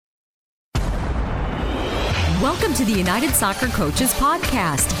Welcome to the United Soccer Coaches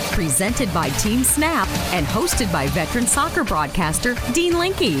Podcast, presented by Team Snap and hosted by veteran soccer broadcaster Dean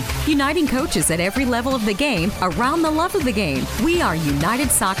Linke, uniting coaches at every level of the game around the love of the game. We are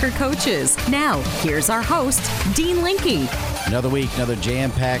United Soccer Coaches. Now, here's our host, Dean Linke. Another week, another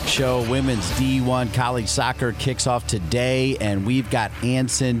jam-packed show. Women's D1 college soccer kicks off today, and we've got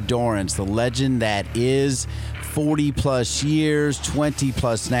Anson Dorrance, the legend that is 40-plus years,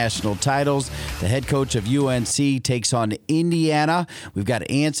 20-plus national titles. The head coach of UNC takes on Indiana. We've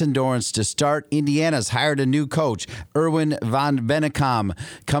got Anson Dorrance to start. Indiana's hired a new coach, Erwin van Bennekom,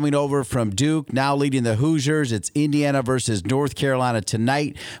 coming over from Duke, now leading the Hoosiers. It's Indiana versus North Carolina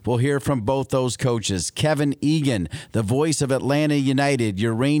tonight. We'll hear from both those coaches. Kevin Egan, the voice of Atlanta United,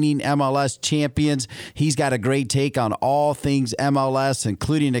 your reigning MLS champions. He's got a great take on all things MLS,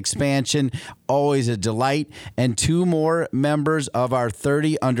 including expansion. Always a delight. And two more members of our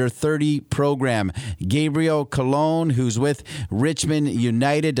 30 under 30 program. Gabriel Colon, who's with Richmond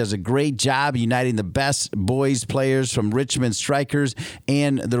United, does a great job uniting the best boys players from Richmond Strikers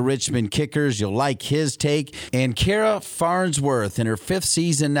and the Richmond Kickers. You'll like his take. And Kara Farnsworth, in her 5th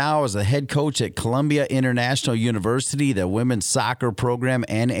season now as the head coach at Columbia International University, the women's soccer program,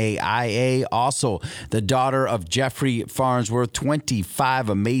 NAIA. Also, the daughter of Jeffrey Farnsworth, 25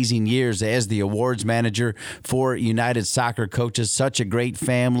 amazing years as the awards manager for United Soccer Coaches. Such a great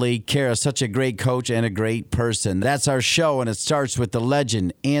family. Kara, such a great coach and a great person. That's our show, and it starts with the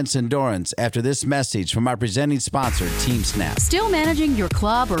legend, Anson Dorrance, after this message from our presenting sponsor, Team Snap. Still managing your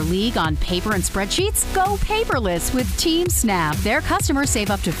club or league on paper and spreadsheets? Go paperless with Team Snap. Their customers save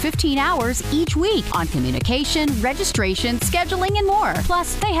up to 15 hours each week on communication, registration, scheduling, and more.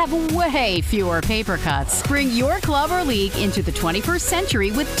 Plus, they have way fewer paper cuts. Bring your club or league into the 21st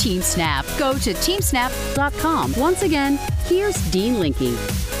century with Team Snap. Go to teamsnap.com. Once again, here's Dean Linke.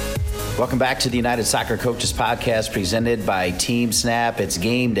 Welcome back to the United Soccer Coaches Podcast presented by Team Snap. It's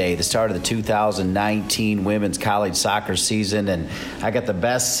game day, the start of the 2019 women's college soccer season, and I got the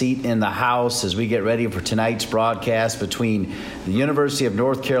best seat in the house as we get ready for tonight's broadcast between the University of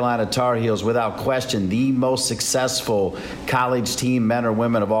North Carolina Tar Heels, without question the most successful college team, men or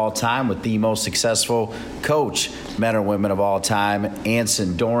women of all time, with the most successful coach, men or women of all time,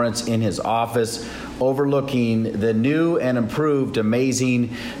 Anson Dorrance, in his office overlooking the new and improved amazing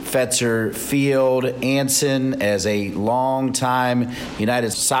Fetzer Field. Anson, as a longtime United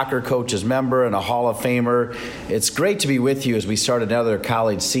Soccer Coaches member and a Hall of Famer, it's great to be with you as we start another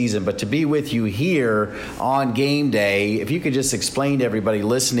college season, but to be with you here on game day, if you could just explain to everybody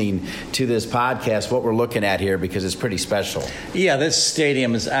listening to this podcast what we're looking at here, because it's pretty special. Yeah, this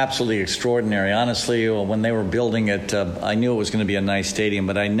stadium is absolutely extraordinary. Honestly, when they were building it, I knew it was going to be a nice stadium,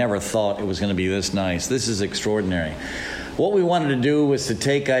 but I never thought it was going to be this nice. This is extraordinary. What we wanted to do was to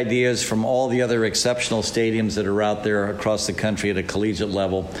take ideas from all the other exceptional stadiums that are out there across the country at a collegiate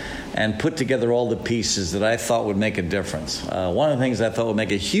level and put together all the pieces that I thought would make a difference. One of the things I thought would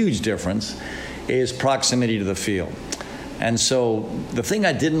make a huge difference is proximity to the field. And so the thing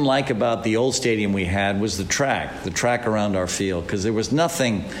I didn't like about the old stadium we had was the track around our field, because there was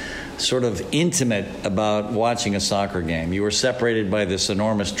nothing sort of intimate about watching a soccer game. You were separated by this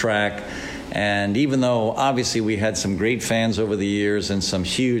enormous track. And even though obviously we had some great fans over the years and some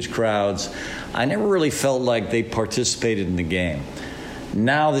huge crowds, I never really felt like they participated in the game.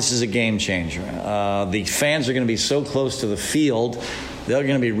 Now this is a game changer. The fans are going to be so close to the field, they're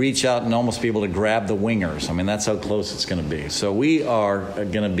going to reach out and almost be able to grab the wingers. I mean, that's how close it's going to be. So we are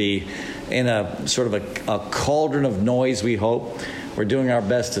going to be in a sort of a cauldron of noise, we hope. We're doing our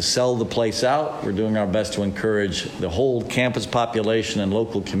best to sell the place out. We're doing our best to encourage the whole campus population and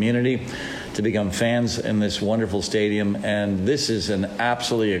local community to become fans in this wonderful stadium. And this is an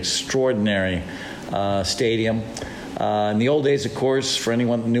absolutely extraordinary stadium. In the old days, of course, for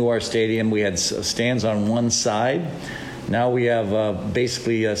anyone who knew our stadium, we had stands on one side. Now we have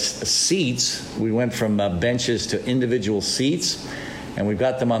basically seats. We went from benches to individual seats, and we've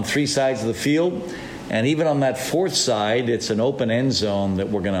got them on 3 sides of the field. And even on that 4th side, it's an open end zone that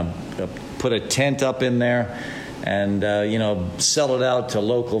we're going to put a tent up in there and, sell it out to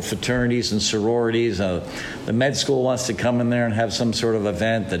local fraternities and sororities. The med school wants to come in there and have some sort of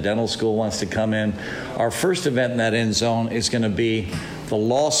event. The dental school wants to come in. Our first event in that end zone is going to be the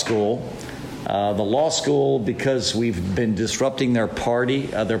law school. The law school, because we've been disrupting their parking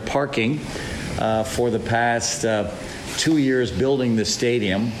for the past 2 years building the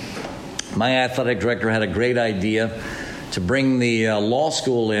stadium. My athletic director had a great idea to bring the law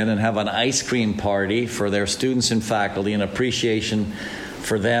school in and have an ice cream party for their students and faculty in appreciation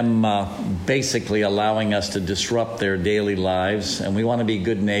for them basically allowing us to disrupt their daily lives. And we want to be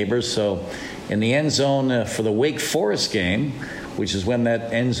good neighbors. So in the end zone for the Wake Forest game, which is when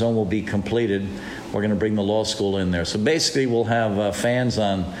that end zone will be completed, we're going to bring the law school in there. So basically we'll have fans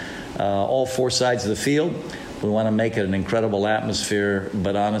on all four sides of the field. We want to make it an incredible atmosphere,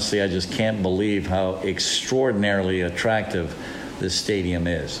 but honestly, I just can't believe how extraordinarily attractive this stadium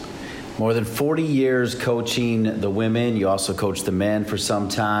is. More than 40 years coaching the women. You also coached the men for some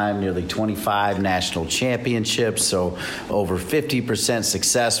time, nearly 25 national championships, so over 50%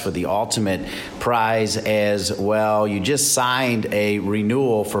 success for the ultimate prize as well. You just signed a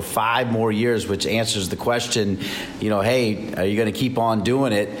renewal for 5 more years, which answers the question, hey, are you going to keep on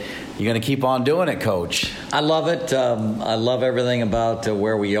doing it? You're going to keep on doing it, Coach. I love it. I love everything about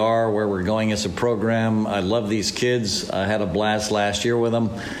where we are, where we're going as a program. I love these kids. I had a blast last year with them.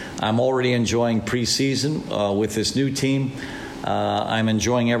 I'm already enjoying preseason with this new team. I'm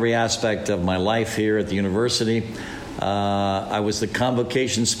enjoying every aspect of my life here at the university. I was the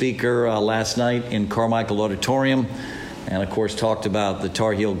convocation speaker last night in Carmichael Auditorium, and, of course, talked about the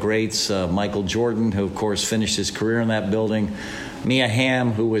Tar Heel greats, Michael Jordan, who, of course, finished his career in that building. Mia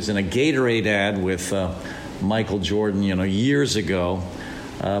Hamm, who was in a Gatorade ad with Michael Jordan, years ago,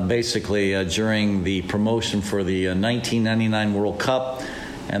 basically during the promotion for the 1999 World Cup.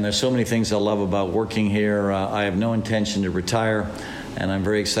 And there's so many things I love about working here. I have no intention to retire, and I'm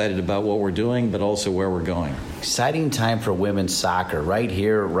very excited about what we're doing, but also where we're going. Exciting time for women's soccer right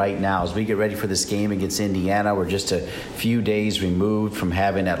here, right now. As we get ready for this game against Indiana, we're just a few days removed from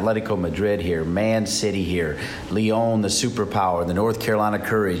having Atletico Madrid here, Man City here, Lyon, the superpower, the North Carolina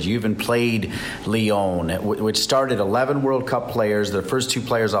Courage. You even played Lyon, which started 11 World Cup players. The first 2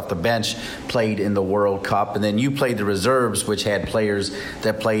 players off the bench played in the World Cup. And then you played the reserves, which had players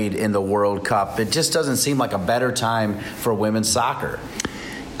that played in the World Cup. It just doesn't seem like a better time for women's soccer.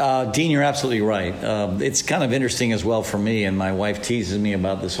 Dean, you're absolutely right. It's kind of interesting as well for me, and my wife teases me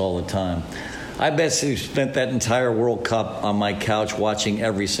about this all the time. I basically spent that entire World Cup on my couch watching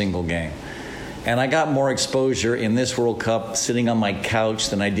every single game. And I got more exposure in this World Cup sitting on my couch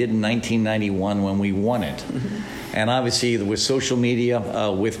than I did in 1991 when we won it. Mm-hmm. And obviously with social media,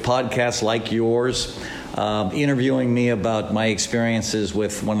 with podcasts like yours, interviewing me about my experiences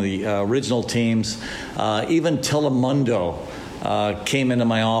with one of the original teams, even Telemundo came into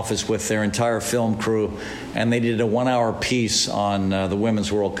my office with their entire film crew, and they did a 1-hour piece on the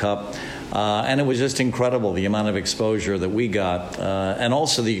Women's World Cup. And it was just incredible, the amount of exposure that we got, and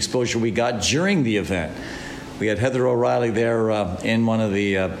also the exposure we got during the event. We had Heather O'Reilly there in one of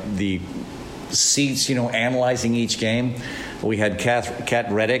the seats, analyzing each game. We had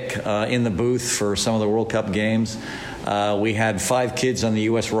Kat Reddick in the booth for some of the World Cup games. We had 5 kids on the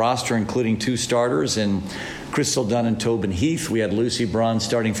U.S. roster, including 2 starters, and Crystal Dunn and Tobin Heath. We had Lucy Bronze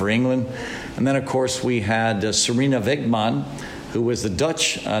starting for England. And then, of course, we had Serena Wigman, who was the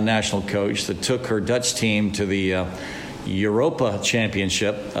Dutch national coach that took her Dutch team to the Europa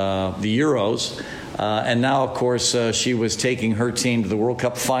Championship, the Euros. And now, of course, she was taking her team to the World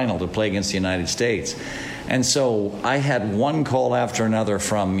Cup final to play against the United States. And so I had one call after another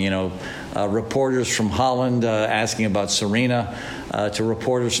from, reporters from Holland asking about Serena, to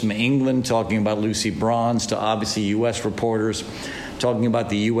reporters from England talking about Lucy Bronze, to obviously U.S. reporters talking about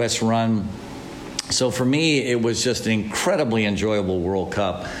the U.S. run. So for me, it was just an incredibly enjoyable World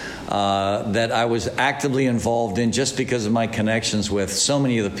Cup that I was actively involved in just because of my connections with so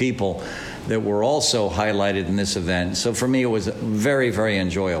many of the people that were also highlighted in this event. So for me, it was very, very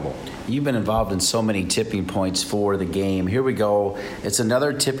enjoyable. You've been involved in so many tipping points for the game. Here we go. It's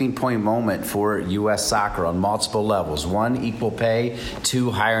another tipping point moment for U.S. soccer on multiple levels. 1, equal pay.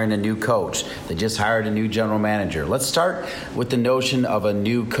 2, hiring a new coach. They just hired a new general manager. Let's start with the notion of a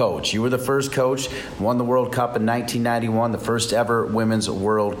new coach. You were the first coach, won the World Cup in 1991, the first ever Women's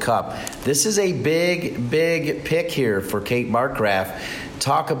World Cup. This is a big, big pick here for Kate Markgraf.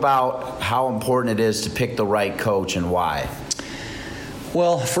 Talk about how important it is to pick the right coach and why.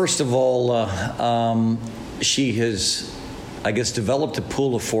 Well, first of all, she has, I guess, developed a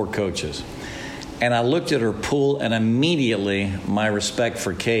pool of 4 coaches. And I looked at her pool, and immediately my respect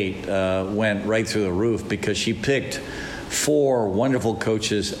for Kate went right through the roof, because she picked 4 wonderful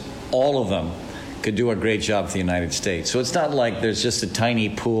coaches. All of them could do a great job for the United States. So it's not like there's just a tiny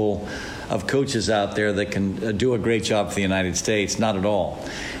pool of coaches out there that can do a great job for the United States. Not at all.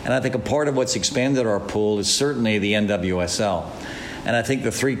 And I think a part of what's expanded our pool is certainly the NWSL. And I think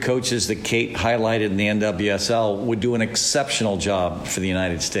the 3 coaches that Kate highlighted in the NWSL would do an exceptional job for the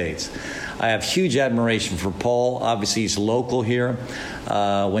United States. I have huge admiration for Paul. Obviously, he's local here.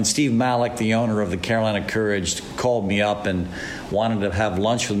 When Steve Malik, the owner of the Carolina Courage, called me up and wanted to have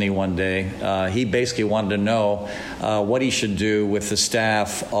lunch with me one day, he basically wanted to know what he should do with the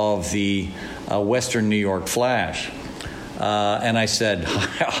staff of the Western New York Flash. And I said,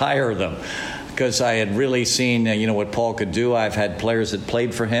 hire them. Because I had really seen, what Paul could do. I've had players that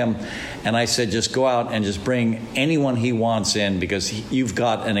played for him. And I said, just go out and just bring anyone he wants in, because you've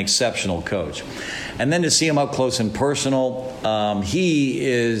got an exceptional coach. And then to see him up close and personal, he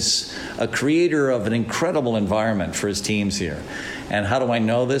is a creator of an incredible environment for his teams here. And how do I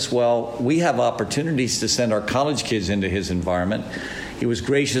know this? Well, we have opportunities to send our college kids into his environment. He was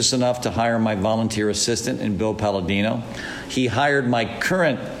gracious enough to hire my volunteer assistant in Bill Palladino. He hired my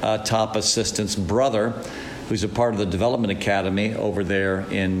current top assistant's brother, who's a part of the Development Academy over there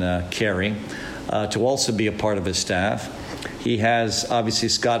in Cary, to also be a part of his staff. He has, obviously,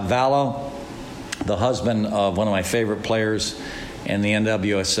 Scott Vallow, the husband of one of my favorite players in the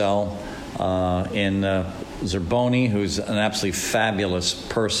NWSL, in Zerboni, who's an absolutely fabulous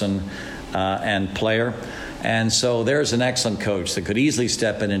person and player. And so there's an excellent coach that could easily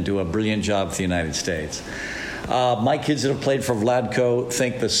step in and do a brilliant job for the United States. My kids that have played for Vlatko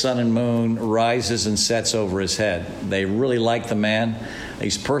think the sun and moon rises and sets over his head. They really like the man.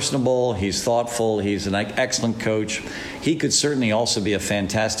 He's personable, he's thoughtful, he's an excellent coach. He could certainly also be a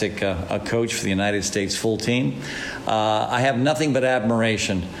fantastic coach for the United States full team. I have nothing but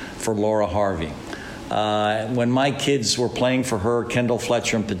admiration for Laura Harvey. When my kids were playing for her, Kendall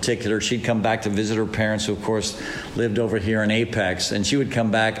Fletcher in particular, she'd come back to visit her parents, who, of course, lived over here in Apex, and she would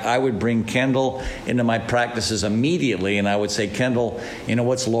come back. I would bring Kendall into my practices immediately, and I would say, Kendall,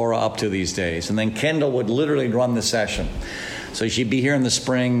 what's Laura up to these days? And then Kendall would literally run the session. So she'd be here in the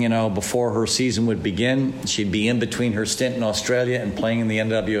spring, before her season would begin. She'd be in between her stint in Australia and playing in the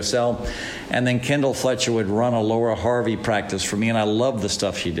NWSL. And then Kendall Fletcher would run a Laura Harvey practice for me, and I loved the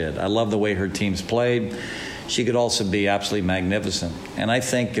stuff she did. I loved the way her teams played. She could also be absolutely magnificent. And I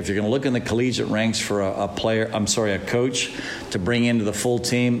think if you're going to look in the collegiate ranks for a coach to bring into the full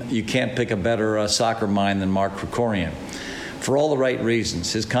team, you can't pick a better soccer mind than Mark Krikorian. For all the right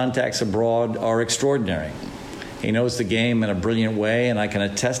reasons. His contacts abroad are extraordinary. He knows the game in a brilliant way, and I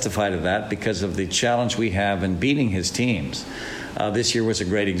can testify to that because of the challenge we have in beating his teams. This year was a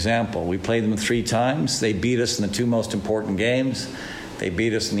great example. We played them 3 times. They beat us in the 2 most important games. They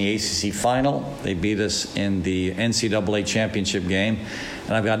beat us in the ACC final. They beat us in the NCAA championship game.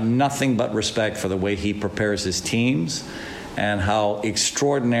 And I've got nothing but respect for the way he prepares his teams and how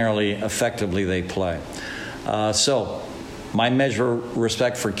extraordinarily effectively they play. So my measure of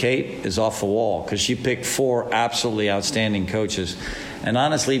respect for Kate is off the wall, because she picked 4 absolutely outstanding coaches. And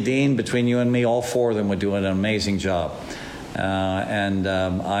honestly, Dean, between you and me, all 4 of them would do an amazing job. And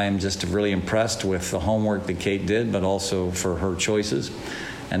I'm just really impressed with the homework that Kate did, but also for her choices.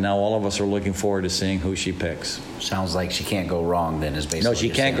 And now all of us are looking forward to seeing who she picks. Sounds like she can't go wrong then, is basically. No, she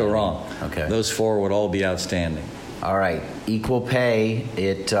can't go wrong. Okay. Those 4 would all be outstanding. All right. Equal pay.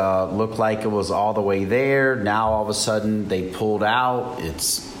 It looked like it was all the way there. Now all of a sudden they pulled out.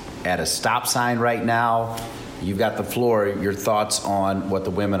 It's at a stop sign right now. You've got the floor. Your thoughts on what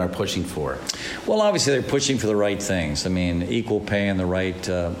the women are pushing for? Well, obviously they're pushing for the right things. I mean, equal pay in the right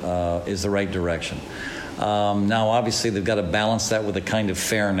is the right direction. Now, obviously, they've got to balance that with a kind of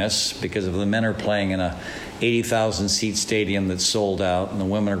fairness, because if the men are playing in a 80,000-seat stadium that's sold out, and the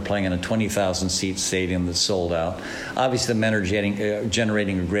women are playing in a 20,000-seat stadium that's sold out, obviously the men are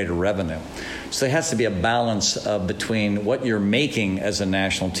generating a greater revenue. So there has to be a balance between what you're making as a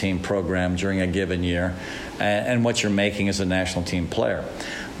national team program during a given year and what you're making as a national team player.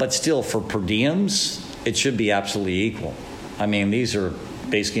 But still, for per diems, it should be absolutely equal. I mean, these are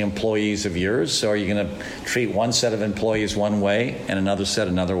basically employees of yours. So are you going to treat one set of employees one way and another set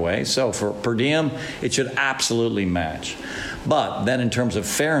another way? So for per diem, it should absolutely match. But then in terms of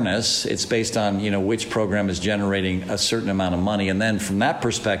fairness, it's based on, which program is generating a certain amount of money. And then from that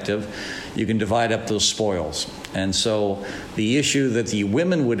perspective, you can divide up those spoils. And so the issue that the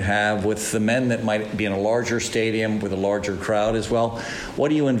women would have with the men that might be in a larger stadium with a larger crowd is, well, what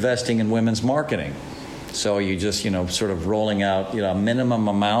are you investing in women's marketing? So you just, sort of rolling out, a minimum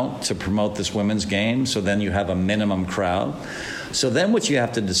amount to promote this women's game. So then you have a minimum crowd. So then what you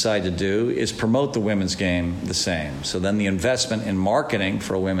have to decide to do is promote the women's game the same. So then the investment in marketing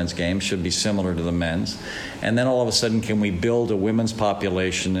for a women's game should be similar to the men's. And then all of a sudden, can we build a women's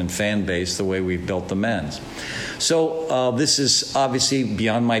population and fan base the way we've built the men's? So this is obviously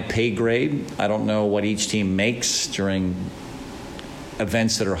beyond my pay grade. I don't know what each team makes during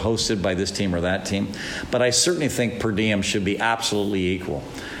events that are hosted by this team or that team. But I certainly think per diem should be absolutely equal.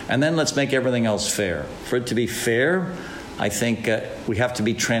 And then let's make everything else fair. For it to be fair, I think we have to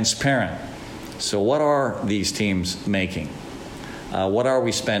be transparent. So what are these teams making? What are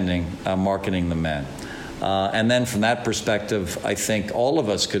we spending marketing the men? And then from that perspective, I think all of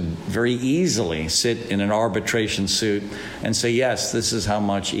us could very easily sit in an arbitration suit and say, yes, this is how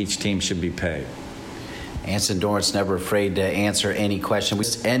much each team should be paid. Anson Dorrance never afraid to answer any question.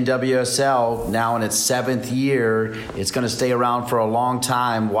 NWSL now in its 7th year. It's going to stay around for a long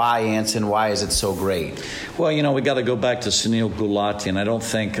time. Why, Anson? Why is it so great? Well, we got to go back to Sunil Gulati, and I don't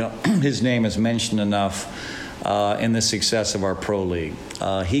think his name is mentioned enough in the success of our pro league.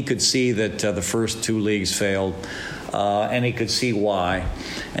 He could see that the first 2 leagues failed, and he could see why.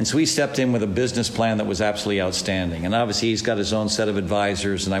 And so he stepped in with a business plan that was absolutely outstanding. And obviously he's got his own set of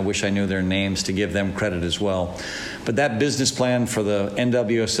advisors, and I wish I knew their names to give them credit as well. But that business plan for the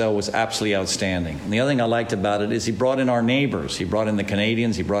NWSL was absolutely outstanding. And the other thing I liked about it is he brought in our neighbors. He brought in the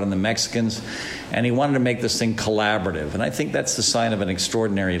Canadians, he brought in the Mexicans, and he wanted to make this thing collaborative. And I think that's the sign of an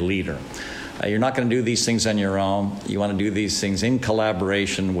extraordinary leader. You're not going to do these things on your own. You want to do these things in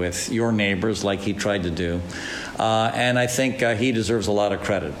collaboration with your neighbors, like he tried to do. And I think he deserves a lot of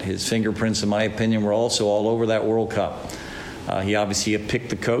credit. His fingerprints, in my opinion, were also all over that World Cup. He obviously picked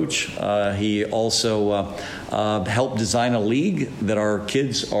the coach. He also helped design a league that our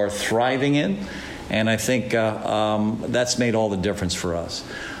kids are thriving in. And I think that's made all the difference for us.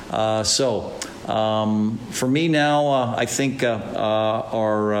 For me now, I think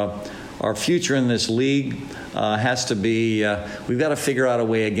our future in this league has to be, we've got to figure out a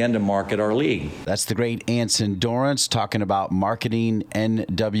way again to market our league. That's the great Anson Dorrance talking about marketing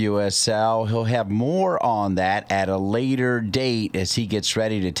NWSL. He'll have more on that at a later date as he gets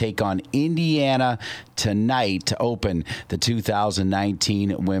ready to take on Indiana tonight to open the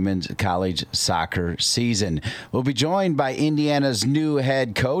 2019 women's college soccer season. We'll be joined by Indiana's new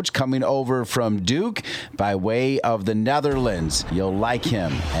head coach coming over from Duke by way of the Netherlands. You'll like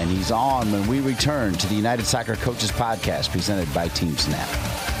him, and he's on when we return to the United Soccer Coaches Podcast presented by Team Snap.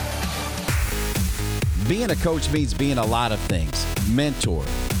 Being a coach means being a lot of things. Mentor,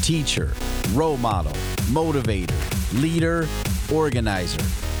 teacher, role model, motivator, leader, organizer.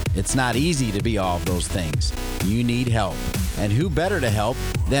 It's not easy to be all of those things. You need help. And who better to help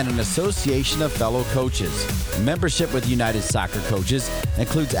than an association of fellow coaches? Membership with United Soccer Coaches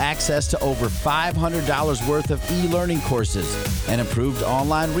includes access to over $500 worth of e-learning courses, an improved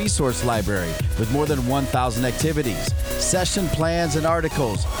online resource library with more than 1,000 activities, session plans and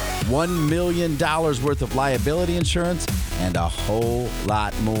articles, $1 million worth of liability insurance, and a whole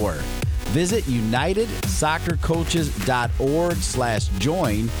lot more. Visit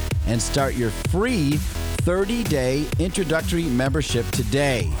unitedsoccercoaches.org/join and start your free 30-day introductory membership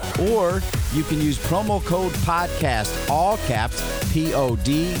today. Or you can use promo code PODCAST, all caps,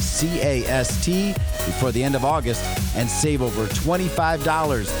 PODCAST, before the end of August and save over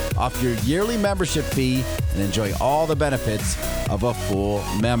 $25 off your yearly membership fee and enjoy all the benefits of a full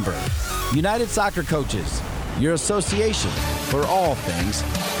member. United Soccer Coaches, your association for all things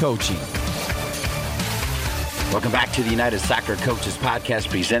coaching. Welcome back to the United Soccer Coaches Podcast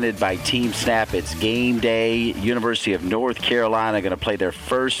presented by Team Snap. It's game day. University of North Carolina going to play their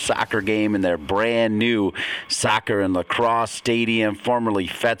first soccer game in their brand new soccer and lacrosse stadium, formerly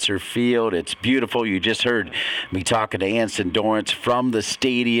Fetzer Field. It's beautiful. You just heard me talking to Anson Dorrance from the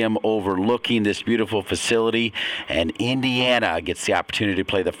stadium overlooking this beautiful facility. And Indiana gets the opportunity to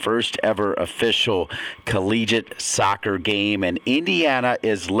play the first ever official collegiate soccer game. And Indiana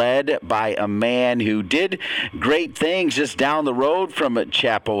is led by a man who did great things just down the road from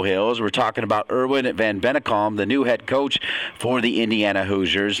Chapel Hills. We're talking about Erwin Van Bennekom, the new head coach for the Indiana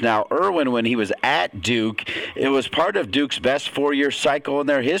Hoosiers. Now, Erwin, when he was at Duke, it was part of Duke's best four-year cycle in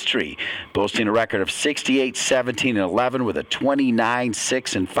their history, boasting a record of 68, 17, and 11 with a 29,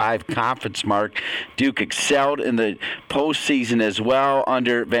 6, and 5 conference mark. Duke excelled in the postseason as well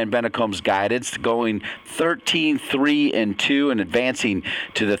under Van Bennekom's guidance, going 13, 3, and 2 and advancing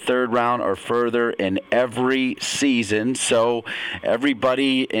to the third round or further in every season. So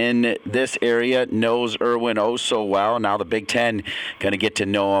everybody in this area knows Erwin oh so well. Now the Big Ten going to get to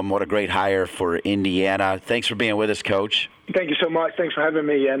know him. What a great hire for Indiana. Thanks for being with us, Coach. Thank you so much. Thanks for having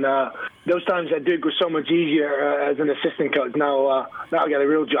me. And those times at Duke was so much easier as an assistant coach. Now I got a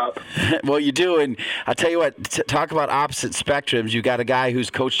real job. Well, you do, and I'll tell you what, talk about opposite spectrums. You got a guy who's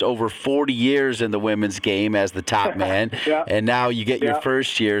coached over 40 years in the women's game as the top man, yeah. And now you get your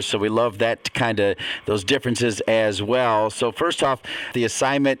first year, so we love that kind of those differences as well. So first off, the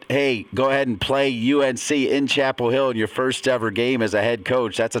assignment, hey, go ahead and play UNC in Chapel Hill in your first ever game as a head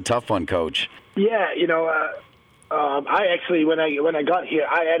coach. That's a tough one, Coach. Yeah, I actually when I got here,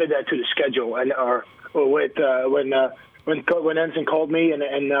 I added that to the schedule, and when Ensign called me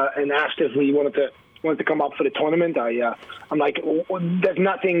and asked if we wanted to come up for the tournament, I'm like, there's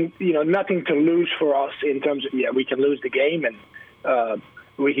nothing to lose for us in terms of we can lose the game and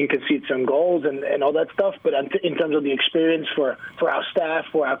we can concede some goals and all that stuff, but in terms of the experience for our staff,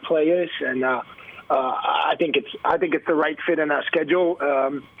 for our players, and I think it's the right fit in our schedule.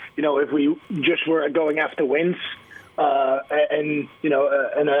 If we just were going after wins and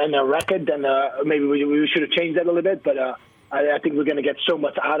a record, then maybe we should have changed that a little bit. But I think we're going to get so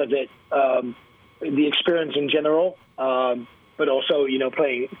much out of it, the experience in general, but also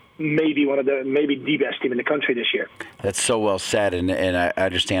playing maybe the best team in the country this year. That's so well said, and I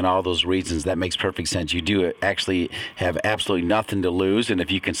understand all those reasons. That makes perfect sense. You do actually have absolutely nothing to lose, and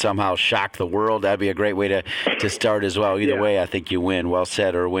if you can somehow shock the world, that'd be a great way to start as well. Either way, I think you win. Well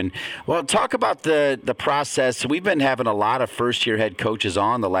said, Erwin. Well, talk about the process. We've been having a lot of first-year head coaches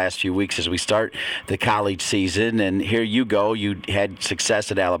on the last few weeks as we start the college season, and here you go. You had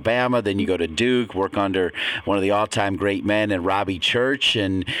success at Alabama, then you go to Duke, work under one of the all-time great men in Robbie Church,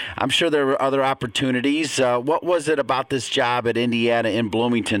 and I'm sure there were other opportunities. What was it about this job at Indiana in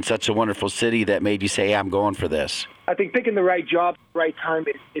Bloomington, such a wonderful city, that made you say, hey, I'm going for this? I think picking the right job, right time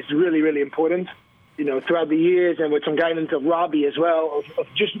is really, really important. Throughout the years, and with some guidance of Robbie as well, of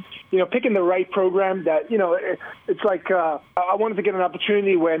just picking the right program. That it's like I wanted to get an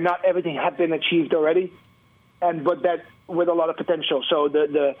opportunity where not everything had been achieved already, but that with a lot of potential. So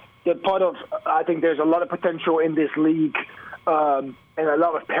the part of, I think there's a lot of potential in this league. And a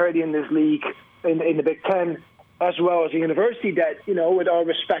lot of parity in this league, in the Big Ten, as well as a university that, with all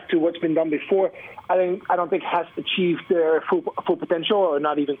respect to what's been done before, I don't think has achieved their full potential, or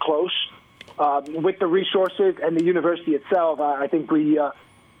not even close. With the resources and the university itself, I think we,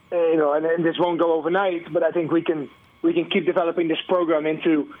 and this won't go overnight, but I think we can keep developing this program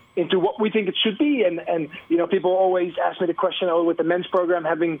into what we think it should be. And people always ask me the question, with the men's program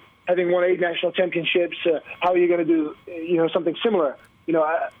having won 8 national championships, how are you going to do something similar?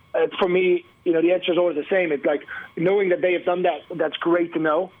 For me, the answer is always the same. It's like knowing that they have done that. That's great to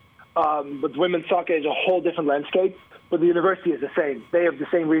know. But women's soccer is a whole different landscape. But the university is the same. They have the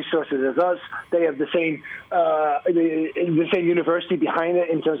same resources as us. They have the same university behind it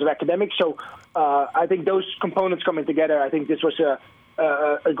in terms of academics. So I think those components coming together, I think this was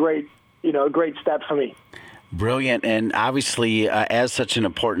a great step for me. Brilliant. And obviously, as such an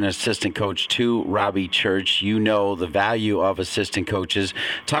important assistant coach to Robbie Church, the value of assistant coaches.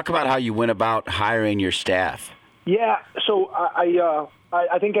 Talk about how you went about hiring your staff. Yeah. So I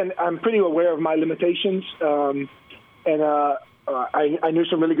think I'm pretty aware of my limitations. And I knew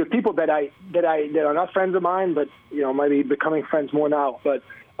some really good people that are not friends of mine, but maybe becoming friends more now. But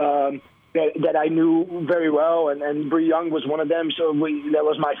that I knew very well, and Bree Young was one of them. So that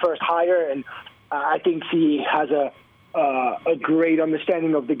was my first hire, and I think she has a great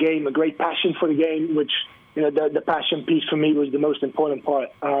understanding of the game, a great passion for the game. Which the passion piece for me was the most important part.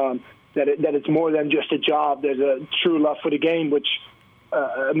 That it's more than just a job. There's a true love for the game, which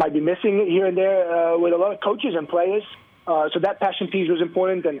might be missing here and there with a lot of coaches and players. So that passion piece was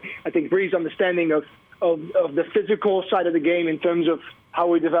important, and I think Bree's understanding of the physical side of the game in terms of how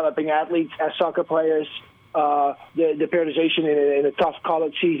we're developing athletes as soccer players, the periodization in a tough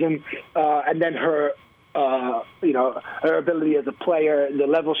college season, and then her ability as a player, the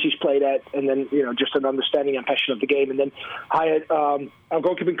level she's played at, and then just an understanding and passion of the game. And then hired our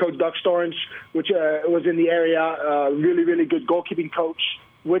goalkeeping coach Doug Storrance, which was in the area, really, really good goalkeeping coach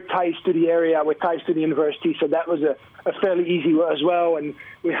with ties to the area, with ties to the university. So that was a fairly easy as well. And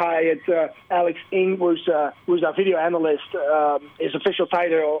we hired Alex Ng, who's our video analyst. His official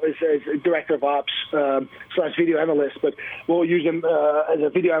title is Director of Ops / video analyst, but we'll use him as a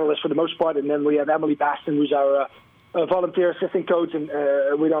video analyst for the most part. And then we have Emily Baston, who's our volunteer assistant coach, and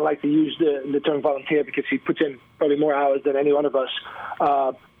we don't like to use the term volunteer because he puts in probably more hours than any one of us.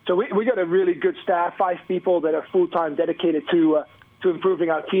 So we got a really good staff, 5 people that are full-time dedicated to improving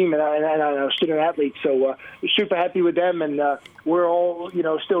our team and our student athletes. So we're super happy with them, and we're all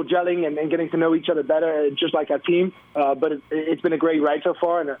still gelling and getting to know each other better, just like our team. But it's been a great ride so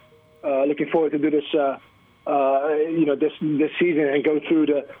far, and looking forward to do this this season and go through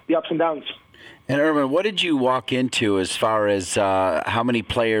the ups and downs. And Erwin, what did you walk into as far as how many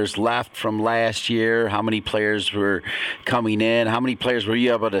players left from last year? How many players were coming in? How many players were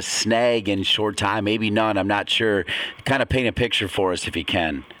you able to snag in short time? Maybe none, I'm not sure. Kind of paint a picture for us if you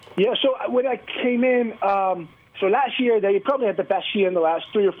can. Yeah, so when I came in, so last year they probably had the best year in the last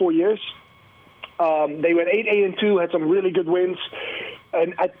 3 or 4 years. They went 8-2, had some really good wins.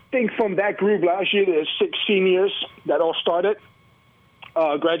 And I think from that group last year, there's 6 seniors that all started,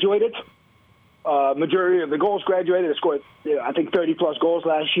 graduated. Majority of the goals graduated. They scored, I think, 30-plus goals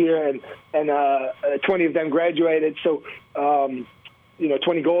last year, and 20 of them graduated. So,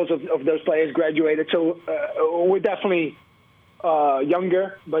 20 goals of those players graduated. So we're definitely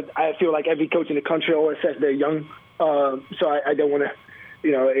younger, but I feel like every coach in the country always says they're young. So I don't want to,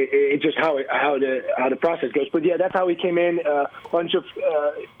 it's just how the process goes. But yeah, that's how we came in. A bunch of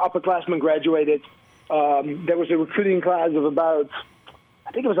upperclassmen graduated. There was a recruiting class of about,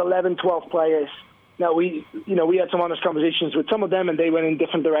 I think it was 11, 12 players. Now, we had some honest conversations with some of them, and they went in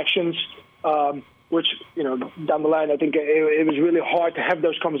different directions, which, down the line, I think it was really hard to have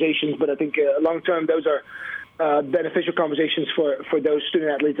those conversations. But I think long-term, those are beneficial conversations for those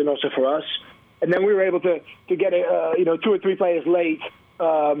student athletes and also for us. And then we were able to get 2 or 3 players late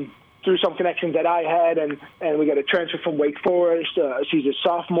through some connections that I had, and we got a transfer from Wake Forest. She's a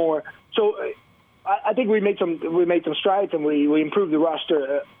sophomore. So I think we made some strides, and we improved the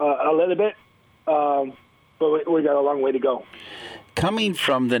roster a little bit, but we got a long way to go. Coming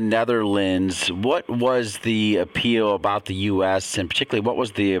from the Netherlands, what was the appeal about the U.S., and particularly what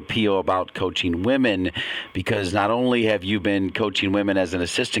was the appeal about coaching women? Because not only have you been coaching women as an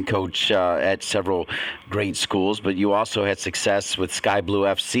assistant coach at several great schools, but you also had success with Sky Blue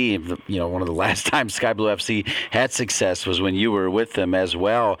FC. One of the last times Sky Blue FC had success was when you were with them as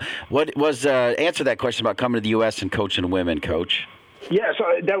well. What was answer that question about coming to the U.S. and coaching women, Coach? Yeah, so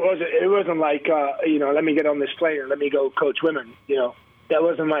it wasn't like, let me get on this plane and let me go coach women. That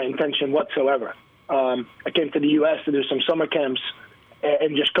wasn't my intention whatsoever. I came to the U.S. to do some summer camps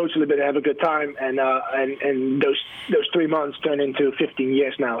and just coach a little bit and have a good time. And those 3 months turned into 15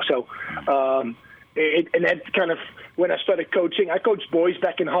 years now. So, and that's kind of when I started coaching. I coached boys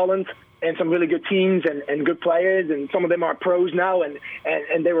back in Holland and some really good teams and good players, and some of them are pros now, and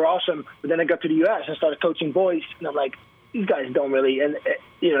they were awesome. But then I got to the U.S. and started coaching boys, and I'm like, these guys don't really,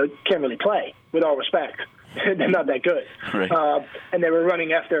 can't really play, with all respect. They're not that good. Right. And they were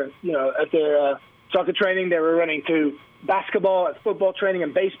running after soccer training. They were running to basketball, and football training,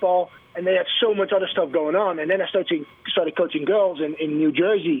 and baseball. And they had so much other stuff going on. And then I started coaching girls in New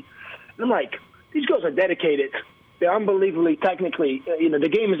Jersey. And I'm like, these girls are dedicated. They're unbelievably technically. The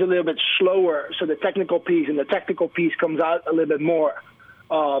game is a little bit slower, so the technical piece comes out a little bit more.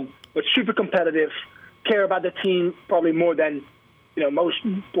 But super competitive. Care about the team probably more than most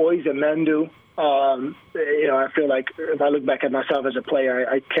boys and men do. I feel like if I look back at myself as a player,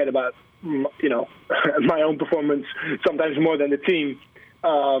 I cared about my own performance sometimes more than the team.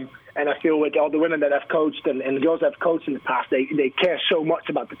 And I feel with all the women that I've coached and the girls I've coached in the past, they care so much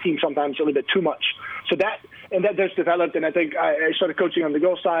about the team, sometimes a little bit too much. So that just developed, and I think I started coaching on the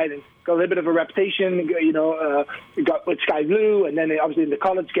girls' side and got a little bit of a reputation. Got with Sky Blue, and then obviously in the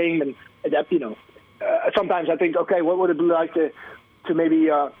college game, and that sometimes I think, okay, what would it be like to maybe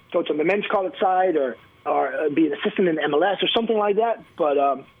coach on the men's college side or be an assistant in MLS or something like that.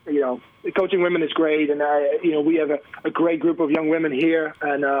 But, coaching women is great, and, we have a great group of young women here,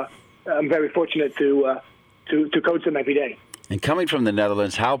 and I'm very fortunate to coach them every day. And coming from the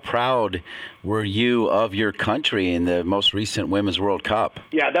Netherlands, how proud were you of your country in the most recent Women's World Cup?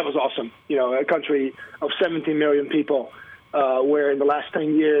 Yeah, that was awesome. A country of 17 million people. Where in the last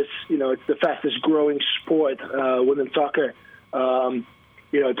 10 years, it's the fastest growing sport, women's soccer,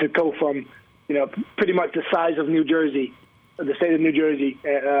 to go from, pretty much the size of New Jersey, the state of New Jersey,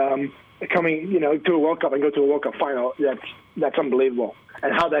 coming, to a World Cup and go to a World Cup final, that's unbelievable.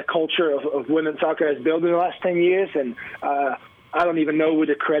 And how that culture of women's soccer has built in the last 10 years. And I don't even know who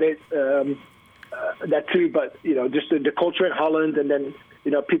to credit that to, but, just the culture in Holland, and then,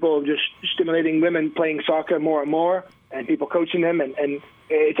 people just stimulating women playing soccer more and more, and people coaching them, and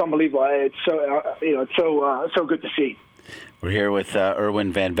it's unbelievable. It's so so good to see. We're here with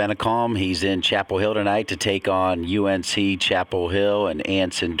Erwin Van Bennekom. He's in Chapel Hill tonight to take on UNC Chapel Hill and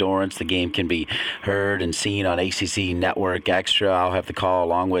Anson Dorrance. The game can be heard and seen on ACC Network Extra. I'll have the call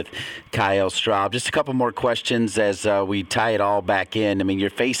along with Kyle Straub. Just a couple more questions as we tie it all back in. I mean, you're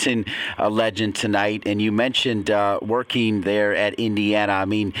facing a legend tonight, and you mentioned working there at Indiana. I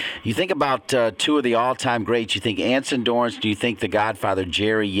mean, you think about two of the all-time greats. You think Anson Dorrance. Do you think the Godfather,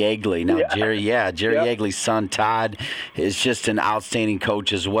 Jerry Yeagley? Now, Jerry Yeagley's son, Todd, is just an outstanding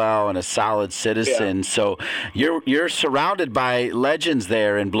coach as well and a solid citizen. Yeah. So you're surrounded by legends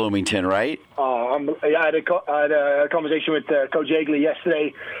there in Bloomington, right? I had a conversation with Coach Yeagley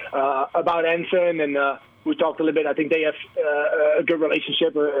yesterday about Anson, and we talked a little bit. I think they have a good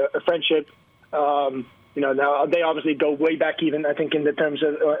relationship, a friendship. Now they obviously go way back, even I think in the terms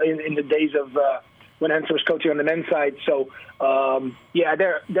of in the days of when Anson was coaching on the men's side. So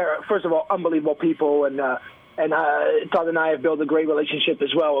they're first of all unbelievable people, and Todd and I have built a great relationship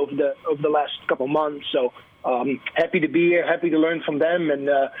as well over the last couple of months. So happy to be here, happy to learn from them, and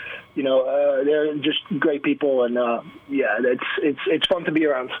they're just great people, and it's fun to be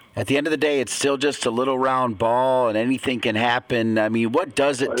around. At the end of the day, it's still just a little round ball, and anything can happen. I mean, what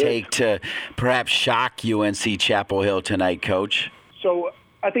does it take to perhaps shock UNC Chapel Hill tonight, Coach? So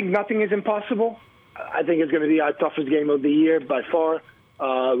I think nothing is impossible. I think it's going to be our toughest game of the year by far.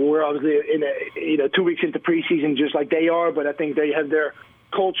 We're obviously in 2 weeks into preseason, just like they are, but I think they have their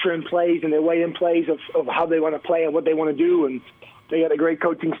culture in place and their way in place of how they want to play and what they want to do, and they got a great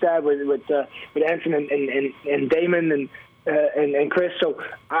coaching staff with Anson and Damon and Chris. So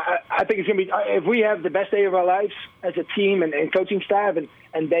I think it's going to be, if we have the best day of our lives as a team and coaching staff,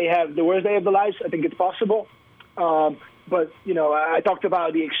 and they have the worst day of their lives, I think it's possible. But, I talked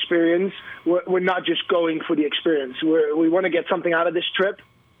about the experience. We're not just going for the experience. We want to get something out of this trip,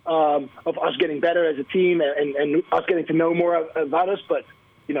 of us getting better as a team and us getting to know more about us. But,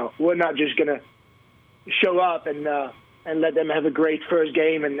 we're not just going to show up and let them have a great first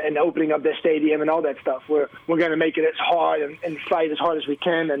game and opening up their stadium and all that stuff. We're going to make it as hard and fight as hard as we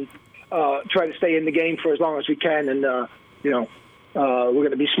can and try to stay in the game for as long as we can. And, we're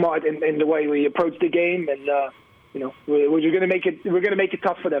going to be smart in the way we approach the game, and we're going to make it. We're going to make it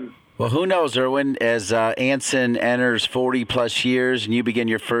tough for them. Well, who knows, Erwin? As Anson enters 40-plus years and you begin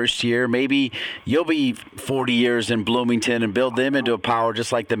your first year, maybe you'll be 40 years in Bloomington and build them into a power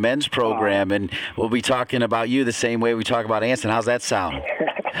just like the men's program. And we'll be talking about you the same way we talk about Anson. How's that sound?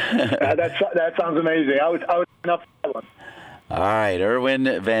 That sounds amazing. I was up for that one. All right, Erwin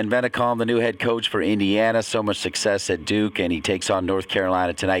Van Bennekom, the new head coach for Indiana. So much success at Duke, and he takes on North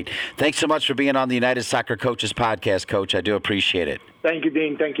Carolina tonight. Thanks so much for being on the United Soccer Coaches podcast, Coach. I do appreciate it. Thank you,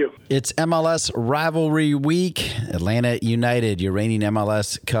 Dean. Thank you. It's MLS Rivalry Week. Atlanta United, your reigning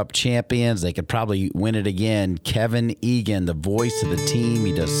MLS Cup champions. They could probably win it again. Kevin Egan, the voice of the team.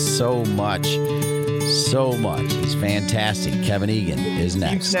 He does so much. He's fantastic. Kevin Egan is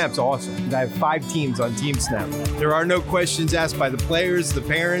next. Team Snap's awesome. I have 5 teams on Team Snap. There are no questions asked by the players, the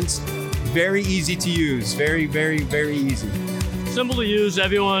parents. Very easy to use. Very, very, very easy. Simple to use.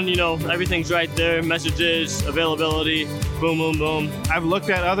 Everyone, everything's right there. Messages, availability, boom, boom, boom. I've looked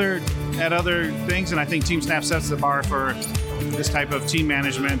at other things, and I think Team Snap sets the bar for this type of team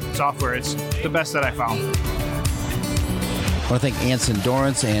management software. It's the best that I found. I want to thank Anson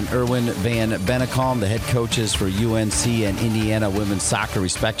Dorrance and Erwin Van Bennekom, the head coaches for UNC and Indiana women's soccer,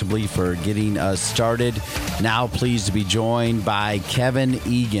 respectively, for getting us started. Now pleased to be joined by Kevin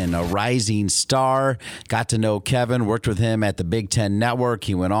Egan, a rising star. Got to know Kevin, worked with him at the Big Ten Network.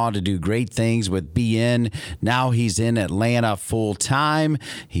 He went on to do great things with BN. Now he's in Atlanta full time.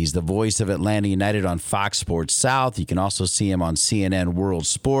 He's the voice of Atlanta United on Fox Sports South. You can also see him on CNN World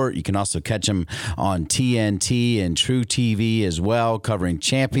Sport. You can also catch him on TNT and True TV as well, covering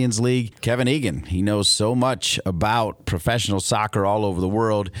Champions League. Kevin Egan, he knows so much about professional soccer all over the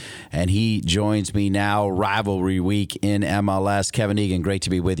world, and he joins me now, Rivalry Week in MLS. Kevin Egan, great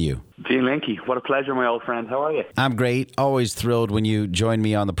to be with you. Dean Linke, what a pleasure, my old friend. How are you? I'm great. Always thrilled when you join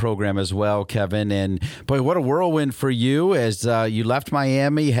me on the program as well, Kevin. And, boy, what a whirlwind for you as you left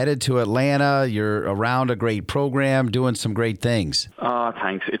Miami, headed to Atlanta. You're around a great program, doing some great things.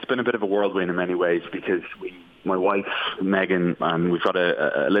 Thanks. It's been a bit of a whirlwind in many ways because my wife, Megan, and we've got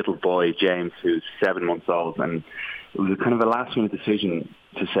a little boy, James, who's 7 months old. And it was kind of a last-minute decision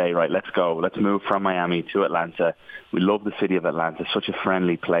to say, right, let's go. Let's move from Miami to Atlanta. We love the city of Atlanta, such a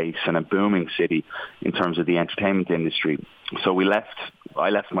friendly place and a booming city in terms of the entertainment industry. So I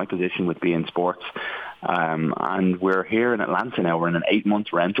left my position with BN Sports And we're here in Atlanta now. We're in an 8-month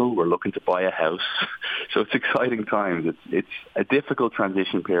rental. We're looking to buy a house. So it's exciting times. It's a difficult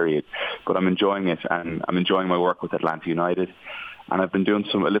transition period, but I'm enjoying it, and I'm enjoying my work with Atlanta United. And I've been doing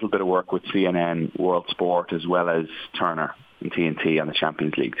a little bit of work with CNN, World Sport, as well as Turner and TNT and the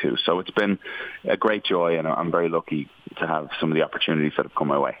Champions League too. So it's been a great joy, and I'm very lucky to have some of the opportunities that have come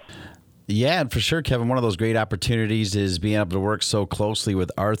my way. Yeah, and for sure, Kevin, one of those great opportunities is being able to work so closely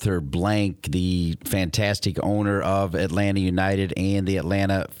with Arthur Blank, the fantastic owner of Atlanta United and the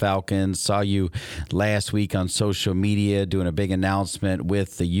Atlanta Falcons. Saw you last week on social media doing a big announcement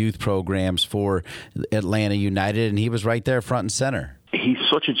with the youth programs for Atlanta United, and he was right there front and center. He's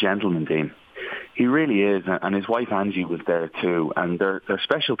such a gentleman, Dean. He really is, and his wife Angie was there too, and they're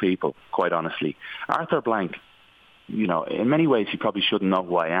special people, quite honestly. Arthur Blank, you know, in many ways he probably shouldn't know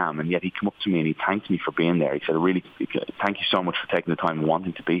who I am, and yet he came up to me and he thanked me for being there. He said, really, thank you so much for taking the time and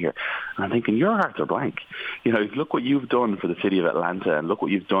wanting to be here. And I'm thinking, you're Arthur Blank. You know, look what you've done for the city of Atlanta, and look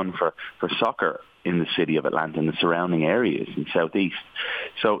what you've done for soccer in the city of Atlanta and the surrounding areas in Southeast.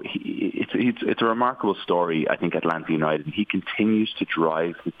 So it's a remarkable story, I think, Atlanta United. He continues to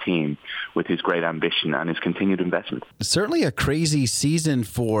drive the team with his great ambition and his continued investment. Certainly a crazy season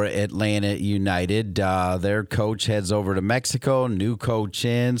for Atlanta United. Their coach heads over to Mexico, new coach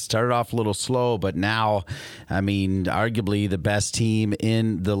in, started off a little slow, but now, I mean, arguably the best team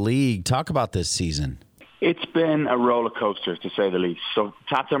in the league. Talk about this season. It's been a roller coaster, to say the least. So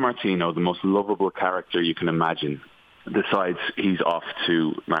Tata Martino, the most lovable character you can imagine, decides he's off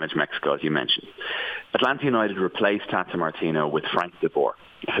to manage Mexico, as you mentioned. Atlanta United replaced Tata Martino with Frank de Boer,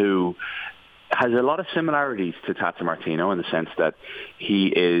 who has a lot of similarities to Tata Martino in the sense that he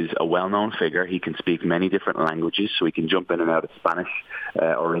is a well-known figure. He can speak many different languages, so he can jump in and out of Spanish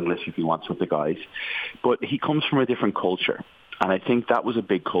or English if he wants with the guys. But he comes from a different culture. And I think that was a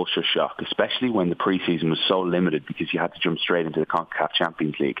big culture shock, especially when the preseason was so limited because you had to jump straight into the CONCACAF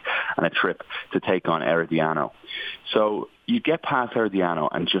Champions League and a trip to take on Herediano. So you get past Herediano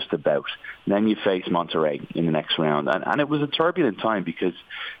and just about. Then you face Monterrey in the next round. And it was a turbulent time because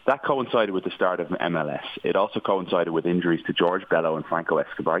that coincided with the start of MLS. It also coincided with injuries to George Bello and Franco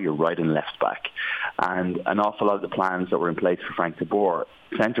Escobar, your right and left back. And an awful lot of the plans that were in place for Frank de Boer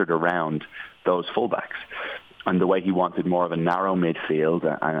centered around those fullbacks and the way he wanted more of a narrow midfield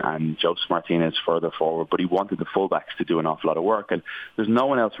and Joseph Martinez further forward, but he wanted the fullbacks to do an awful lot of work. And there's no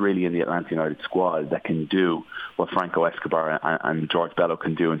one else really in the Atlanta United squad that can do what Franco Escobar and George Bello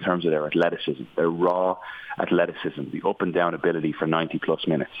can do in terms of their athleticism, their raw athleticism, the up and down ability for 90-plus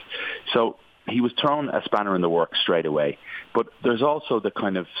minutes. So he was thrown a spanner in the works straight away. But there's also the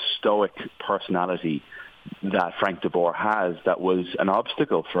kind of stoic personality that Frank de Boer has that was an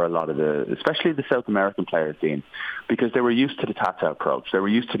obstacle for a lot of especially the South American players, Dean, because they were used to the Tata approach. They were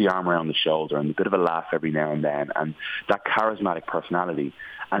used to the arm around the shoulder and a bit of a laugh every now and then and that charismatic personality.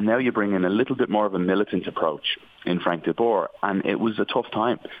 And now you bring in a little bit more of a militant approach in Frank de Boer, and it was a tough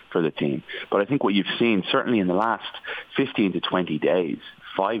time for the team. But I think what you've seen, certainly in the last 15 to 20 days,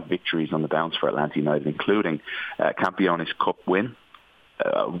 5 victories on the bounce for Atlanta United, including Campeones Cup win,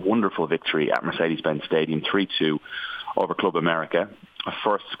 a wonderful victory at Mercedes-Benz Stadium, 3-2 over Club America, a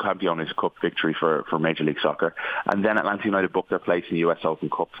first Campeones Cup victory for Major League Soccer. And then Atlanta United booked their place in the US Open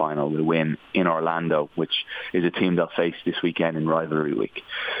Cup final with a win in Orlando, which is a team they'll face this weekend in rivalry week.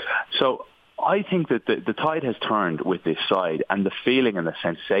 So I think that the tide has turned with this side, and the feeling and the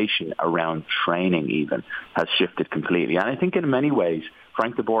sensation around training even has shifted completely. And I think in many ways,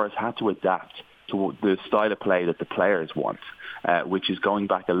 Frank de Boer has had to adapt to the style of play that the players want. Which is going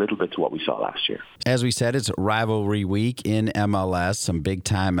back a little bit to what we saw last year. As we said, it's rivalry week in MLS, some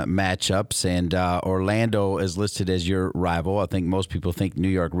big-time matchups, and Orlando is listed as your rival. I think most people think New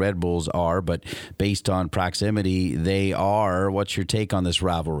York Red Bulls are, but based on proximity, they are. What's your take on this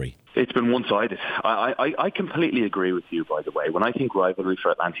rivalry? It's been one-sided. I completely agree with you, by the way. When I think rivalry for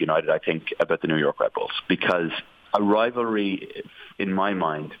Atlanta United, I think about the New York Red Bulls, because a rivalry, in my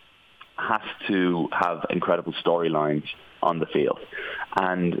mind, has to have incredible storylines on the field.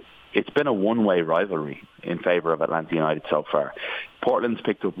 And it's been a one-way rivalry in favour of Atlanta United so far. Portland's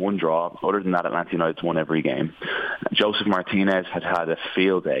picked up one draw. Other than that, Atlanta United's won every game. Joseph Martinez had a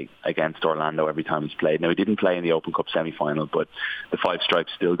field day against Orlando every time he's played. Now, he didn't play in the Open Cup semi-final, but the Five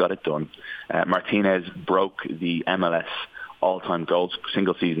Stripes still got it done. Martinez broke the MLS all-time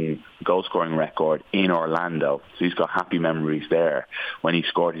single-season goal-scoring record in Orlando. So he's got happy memories there when he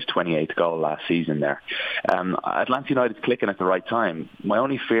scored his 28th goal last season there. Atlanta United's clicking at the right time. My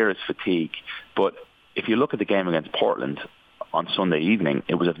only fear is fatigue. But if you look at the game against Portland on Sunday evening,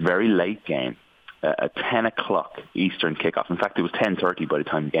 it was a very late game. a 10 o'clock Eastern kickoff. In fact, it was 10:30 by the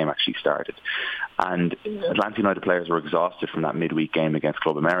time the game actually started. And Atlanta United players were exhausted from that midweek game against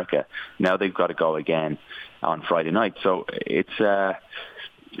Club America. Now they've got to go again on Friday night. So it's a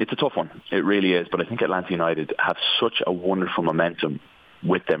tough one. It really is. But I think Atlanta United have such a wonderful momentum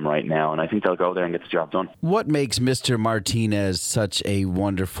with them right now, and I think they'll go there and get the job done. What makes Mr. Martinez such a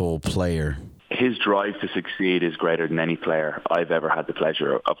wonderful player? His drive to succeed is greater than any player I've ever had the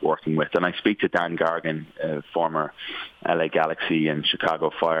pleasure of working with. And I speak to Dan Gargan, former LA Galaxy and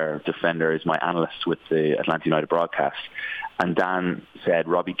Chicago Fire defender, is my analyst with the Atlanta United broadcast. And Dan said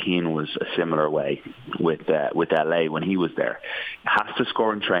Robbie Keane was a similar way with LA when he was there. Has to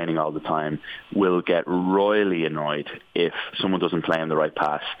score in training all the time, will get royally annoyed if someone doesn't play him the right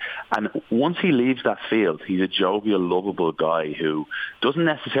pass. And once he leaves that field, he's a jovial, lovable guy who doesn't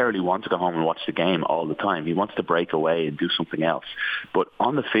necessarily want to go home and watch the game all the time. He wants to break away and do something else. But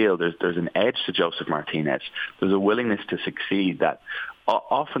on the field, there's an edge to Joseph Martinez. There's a willingness to succeed that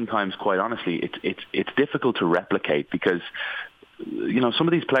oftentimes, quite honestly, it's difficult to replicate because, you know, some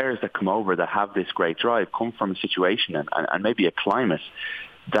of these players that come over that have this great drive come from a situation and maybe a climate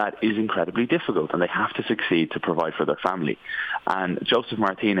that is incredibly difficult, and they have to succeed to provide for their family. And Joseph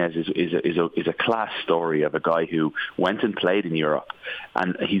Martinez is a class story of a guy who went and played in Europe,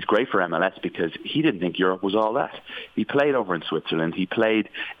 and he's great for MLS because he didn't think Europe was all that. He played over in Switzerland, he played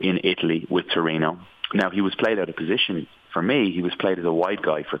in Italy with Torino. Now, he was played out of position. For me, he was played as a wide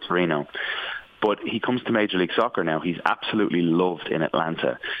guy for Torino. But he comes to Major League Soccer now. He's absolutely loved in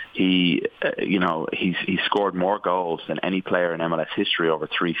Atlanta. He's scored more goals than any player in MLS history over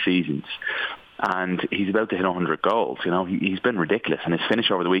 3 seasons. And he's about to hit 100 goals. You know, he's been ridiculous. And his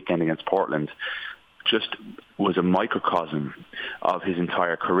finish over the weekend against Portland just was a microcosm of his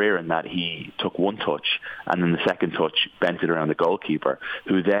entire career in that he took one touch and then the second touch bent it around the goalkeeper,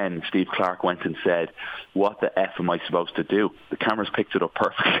 who then, Steve Clark, went and said, "What the F am I supposed to do?" The cameras picked it up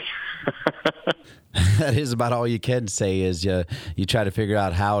perfectly. That is about all you can say is you try to figure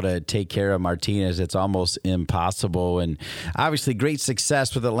out how to take care of Martinez. It's almost impossible. And obviously great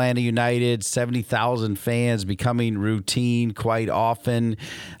success with Atlanta United, 70,000 fans becoming routine quite often.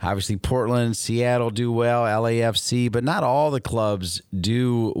 Obviously Portland, Seattle do well, LAFC, but not all the clubs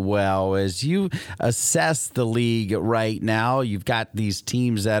do well. As you assess the league right now, you've got these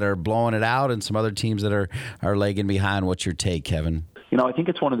teams that are blowing it out and some other teams that are lagging behind. What's your take, Kevin? You know, I think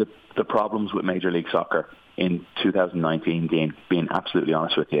it's one of the problems with Major League Soccer in 2019, Dean, being absolutely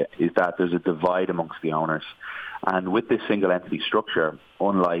honest with you, is that there's a divide amongst the owners. And with this single entity structure,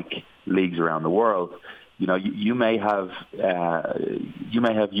 unlike leagues around the world, you know, you may have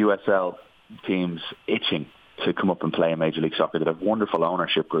USL teams itching to come up and play in Major League Soccer that have wonderful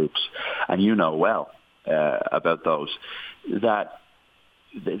ownership groups, and you know well about those, that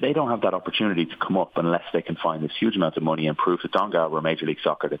they don't have that opportunity to come up unless they can find this huge amount of money and prove to Don Garber or Major League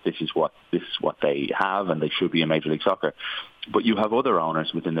Soccer that this is what they have and they should be in Major League Soccer. But you have other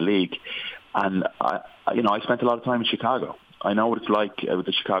owners within the league, and I spent a lot of time in Chicago. I know what it's like with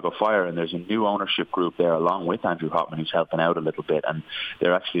the Chicago Fire, and there's a new ownership group there along with Andrew Hopman who's helping out a little bit, and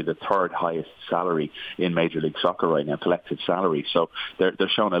they're actually the third highest salary in Major League Soccer right now, collected salary. So they're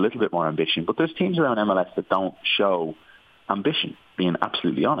showing a little bit more ambition. But there's teams around MLS that don't show ambition, being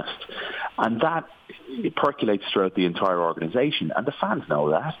absolutely honest. And that percolates throughout the entire organisation, and the fans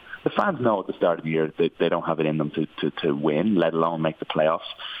know that. The fans know at the start of the year that they don't have it in them to win, let alone make the playoffs.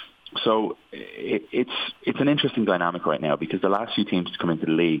 So it's an interesting dynamic right now because the last few teams to come into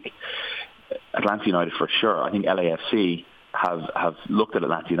the league, Atlanta United for sure, I think LAFC have looked at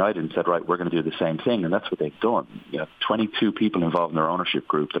Atlanta United and said, right, we're going to do the same thing, and that's what they've done. 22 people involved in their ownership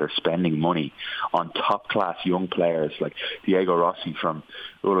group that are spending money on top-class young players like Diego Rossi from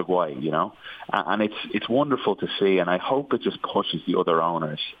Uruguay, and it's wonderful to see, and I hope it just pushes the other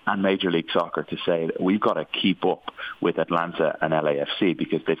owners and Major League Soccer to say that we've got to keep up with Atlanta and LAFC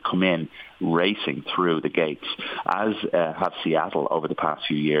because they've come in racing through the gates, as have Seattle over the past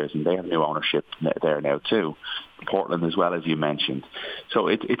few years, and they have new ownership there now too. Portland as well, as you mentioned. So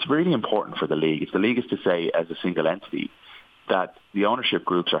it's really important for the league. If the league is to say as a single entity that the ownership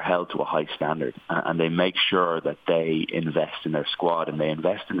groups are held to a high standard and they make sure that they invest in their squad and they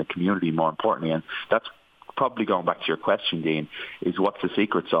invest in the community more importantly, and that's probably going back to your question, Dean, is what's the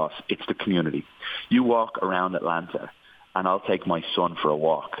secret sauce? It's the community. You walk around Atlanta and I'll take my son for a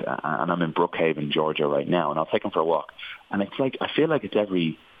walk, and I'm in Brookhaven, Georgia right now, and I'll take him for a walk, and it's like, I feel like it's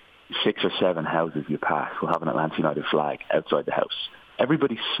every 6 or 7 houses you pass will have an Atlanta United flag outside the house.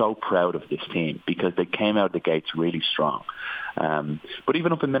 everybody's so proud of this team because they came out of the gates really strong. But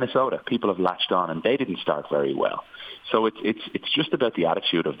even up in Minnesota, people have latched on, and they didn't start very well. So it's just about the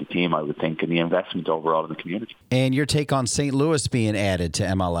attitude of the team, I would think, and the investment overall in the community. And your take on St. Louis being added to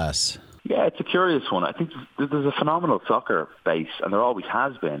MLS? Yeah, it's a curious one. I think there's a phenomenal soccer base, and there always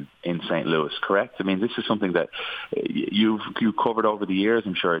has been in St. Louis, correct? I mean, this is something that you've covered over the years,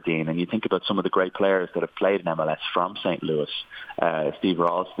 I'm sure, Dean, and you think about some of the great players that have played in MLS from St. Louis, Steve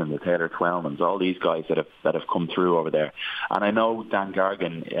Ralston, the Taylor Twellmans, all these guys that have come through over there. And I know Dan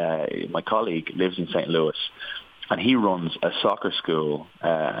Gargan, my colleague, lives in St. Louis, and he runs a soccer school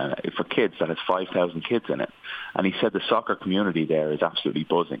for kids that has 5,000 kids in it. And he said the soccer community there is absolutely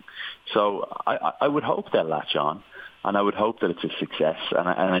buzzing. So I would hope they'll latch on. And I would hope that it's a success. And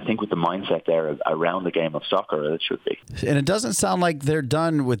I think with the mindset there around the game of soccer, it should be. And it doesn't sound like they're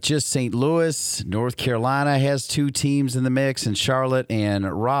done with just St. Louis. North Carolina has 2 teams in the mix, and Charlotte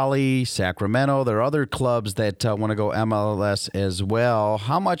and Raleigh, Sacramento. There are other clubs that want to go MLS as well.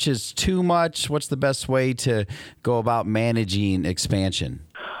 How much is too much? What's the best way to go about managing expansion?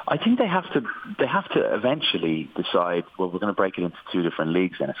 I think they have to eventually decide, well, we're going to break it into 2 different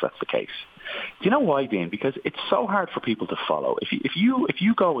leagues then, if that's the case. Do you know why, Dean? Because it's so hard for people to follow. If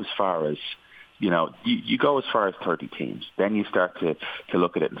you go as far as, you go as far as 30 teams, then you start to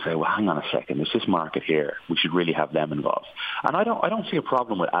look at it and say, well, hang on a second, there's this market here. We should really have them involved. And I don't see a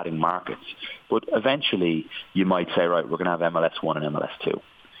problem with adding markets, but eventually you might say, right, we're going to have MLS 1 and MLS 2.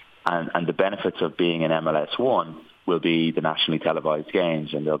 And the benefits of being in MLS 1 will be the nationally televised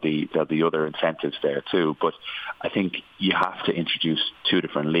games, and there'll be other incentives there too. But I think you have to introduce 2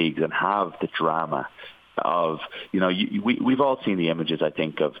 different leagues and have the drama of, we've all seen the images, I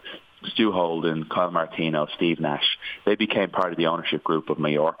think, of Stu Holden, Kyle Martino, Steve Nash. They became part of the ownership group of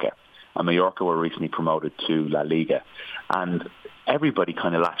Mallorca, and Mallorca were recently promoted to La Liga. And everybody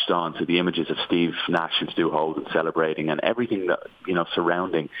kind of latched on to the images of Steve Nash and Stu Holden celebrating, and everything that,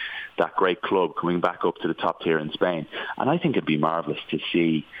 surrounding that great club coming back up to the top tier in Spain. And I think it'd be marvellous to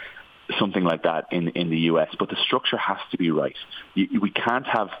see something like that in the US, but the structure has to be right. We can't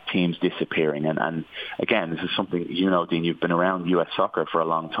have teams disappearing. And again, this is something, Dean, you've been around US soccer for a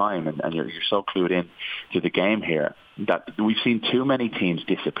long time, and you're so clued in to the game here that we've seen too many teams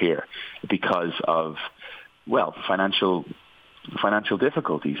disappear because of, financial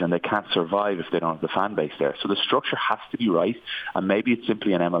difficulties, and they can't survive if they don't have the fan base there. So the structure has to be right, and maybe it's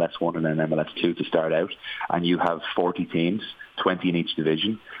simply an MLS 1 and an MLS 2 to start out, and you have 40 teams, 20 in each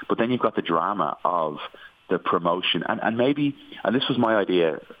division, but then you've got the drama of the promotion, and maybe, and this was my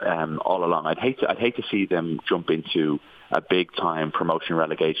idea all along, I'd hate to see them jump into a big time promotion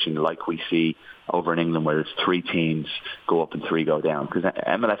relegation like we see over in England, where it's 3 teams go up and 3 go down, because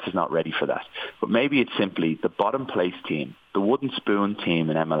MLS is not ready for that. But maybe it's simply the bottom place team, the wooden spoon team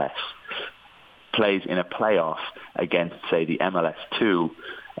in MLS, plays in a playoff against, say, the MLS 2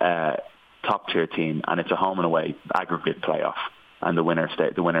 top tier team, and it's a home and away aggregate playoff, and the winner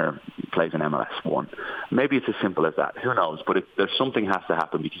plays in MLS 1. Maybe it's as simple as that. Who knows? But there's something has to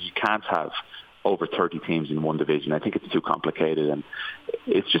happen, because you can't have over 30 teams in one division. I think it's too complicated, and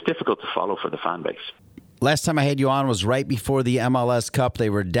it's just difficult to follow for the fan base. Last time I had you on was right before the MLS Cup. They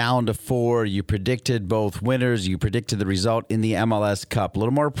were down to 4. You predicted both winners. You predicted the result in the MLS Cup. A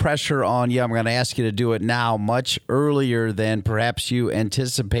little more pressure on you. I'm going to ask you to do it now, much earlier than perhaps you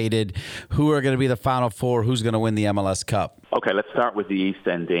anticipated. Who are going to be the Final 4? Who's going to win the MLS Cup? Okay, let's start with the East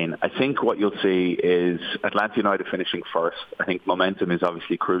then, Dean. I think what you'll see is Atlanta United finishing first. I think momentum is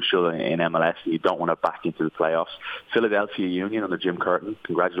obviously crucial in MLS. You don't want to back into the playoffs. Philadelphia Union under Jim Curtin,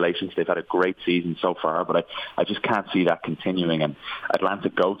 congratulations. They've had a great season so far, but I just can't see that continuing. And Atlanta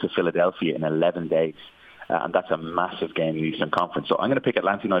go to Philadelphia in 11 days, and that's a massive game in the Eastern Conference. So I'm going to pick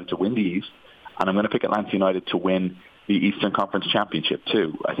Atlanta United to win the East, and I'm going to pick Atlanta United to win the Eastern Conference Championship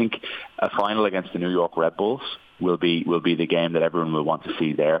too. I think a final against the New York Red Bulls will be the game that everyone will want to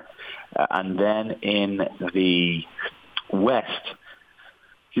see there. And then in the West,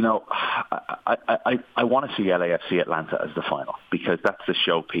 I want to see LAFC Atlanta as the final, because that's the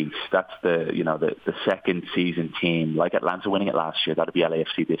showpiece. That's the second season team, like Atlanta winning it last year. That'll be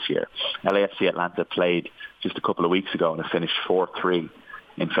LAFC this year. LAFC Atlanta played just a couple of weeks ago, and it finished 4-3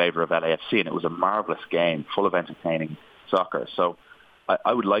 in favor of LAFC, and it was a marvelous game, full of entertaining soccer. So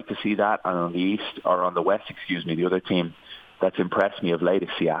I would like to see that. And on the East, or on the West, the other team that's impressed me of late is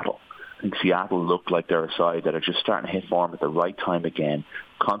Seattle. I think Seattle look like they're a side that are just starting to hit form at the right time again,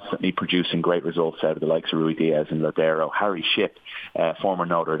 constantly producing great results out of the likes of Rui Diaz and Ladero. Harry Shipp, former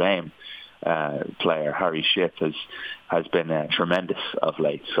Notre Dame. player, Harry Schiff, has been tremendous of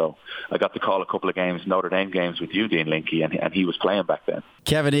late. So I got to call a couple of games, Notre Dame games with you, Dean Linke, and he was playing back then.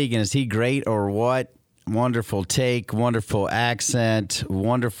 Kevin Egan, is he great or what? Wonderful take, wonderful accent,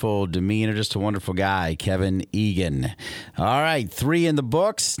 wonderful demeanor, just a wonderful guy, Kevin Egan. All right, 3 in the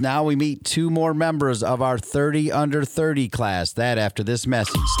books. Now we meet 2 more members of our 30 under 30 class. That after this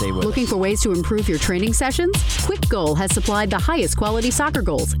message. Stay with Looking us. for ways to improve your training sessions? Quick Goal has supplied the highest quality soccer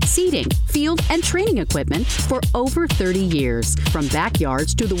goals, seating, field, and training equipment for over 30 years. From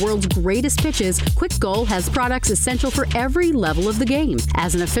backyards to the world's greatest pitches, Quick Goal has products essential for every level of the game.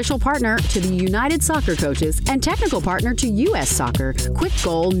 As an official partner to the United Soccer Coaches and technical partner to U.S. Soccer, Quick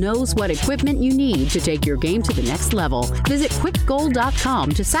Goal knows what equipment you need to take your game to the next level. Visit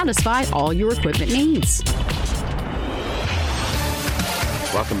quickgoal.com to satisfy all your equipment needs.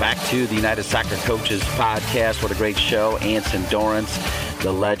 Welcome back to the United Soccer Coaches Podcast. What a great show. Anson Dorrance,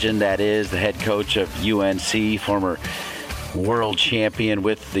 the legend that is the head coach of UNC, former world champion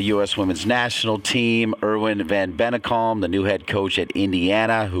with the U.S. women's national team. Erwin Van Bennekom, the new head coach at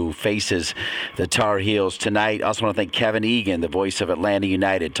Indiana, who faces the Tar Heels tonight. Also want to thank Kevin Egan, the voice of Atlanta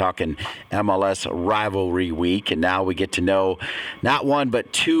United, talking MLS rivalry week. And now we get to know not 1,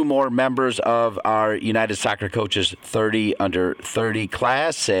 but 2 more members of our United Soccer Coaches 30 under 30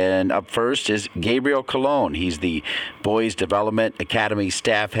 class. And up first is Gabriel Colon. He's the Boys Development Academy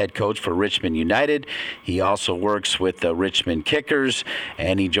staff head coach for Richmond United. He also works with the Richmond Kickers,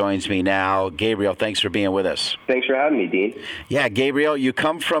 and he joins me now. Gabriel, thanks for being with us. Thanks for having me, Dean. Yeah, Gabriel, you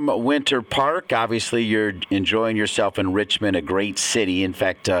come from Winter Park. Obviously, you're enjoying yourself in Richmond, a great city. In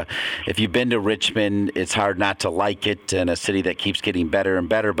fact, if you've been to Richmond, it's hard not to like it, and a city that keeps getting better and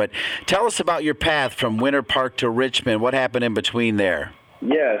better. But tell us about your path from Winter Park to Richmond. What happened in between there?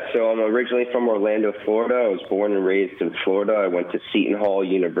 Yeah, so I'm originally from Orlando, Florida. I was born and raised in Florida. I went to Seton Hall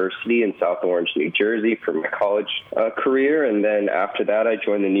University in South Orange, New Jersey for my college career. And then after that, I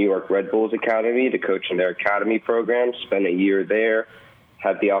joined the New York Red Bulls Academy to coach in their academy program, spent a year there,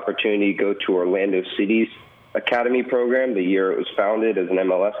 had the opportunity to go to Orlando City's academy program the year it was founded as an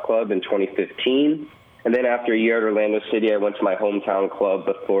MLS club in 2015. And then after a year at Orlando City, I went to my hometown club,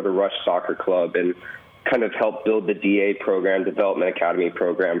 the Florida Rush Soccer Club, and kind of helped build the DA program, Development Academy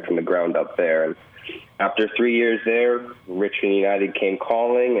program, from the ground up there. And after 3 years there, Richmond United came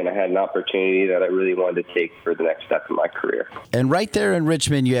calling, and I had an opportunity that I really wanted to take for the next step in my career. And right there in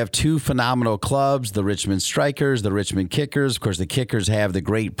Richmond, you have 2 phenomenal clubs, the Richmond Strikers, the Richmond Kickers. Of course, the Kickers have the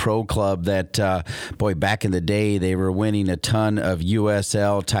great pro club that, back in the day, they were winning a ton of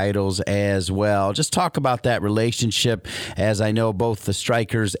USL titles as well. Just talk about that relationship, as I know both the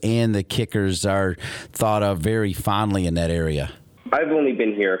Strikers and the Kickers are thought of very fondly in that area. I've only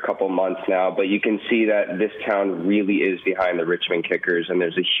been here a couple months now, but you can see that this town really is behind the Richmond Kickers, and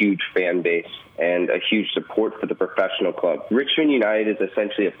there's a huge fan base and a huge support for the professional club. Richmond United is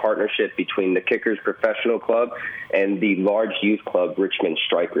essentially a partnership between the Kickers professional club and the large youth club Richmond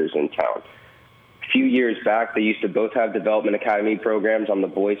Strikers in town. A few years back, they used to both have development academy programs on the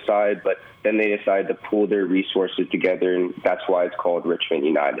boys' side, but then they decided to pool their resources together, and that's why it's called Richmond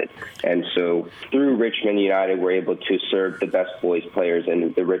United. And so through Richmond United, we're able to serve the best boys players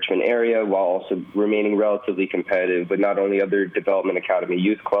in the Richmond area while also remaining relatively competitive with not only other development academy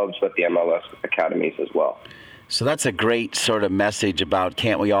youth clubs, but the MLS academies as well. So that's a great sort of message about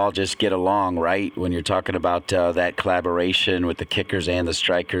can't we all just get along, right? When you're talking about that collaboration with the Kickers and the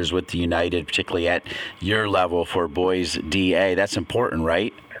Strikers with the United, particularly at your level for boys DA. That's important,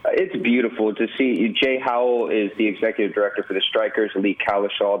 right? It's beautiful to see. Jay Howell is the executive director for the Strikers. Lee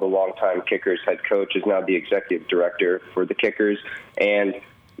Calishaw, the longtime Kickers head coach, is now the executive director for the Kickers. And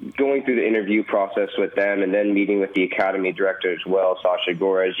going through the interview process with them and then meeting with the academy director as well, Sasha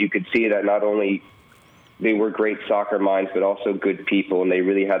Gores, you could see that not only they were great soccer minds, but also good people, and they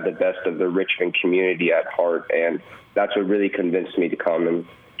really had the best of the Richmond community at heart. And that's what really convinced me to come and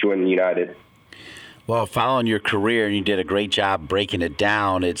join United. Well, following your career, and you did a great job breaking it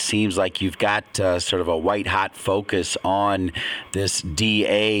down, it seems like you've got sort of a white-hot focus on this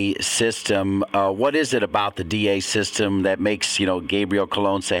DA system. What is it about the DA system that makes, Gabriel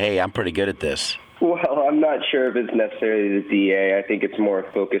Colon say, hey, I'm pretty good at this? Well, I'm not sure if it's necessarily the DA. I think it's more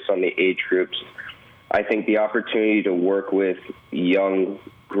a focus on the age groups. I think the opportunity to work with young,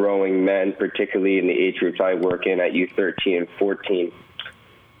 growing men, particularly in the age groups I work in at U13 and 14,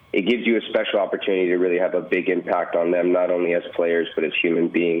 it gives you a special opportunity to really have a big impact on them, not only as players, but as human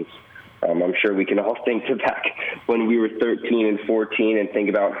beings. I'm sure we can all think back when we were 13 and 14 and think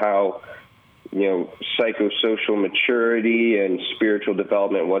about how, psychosocial maturity and spiritual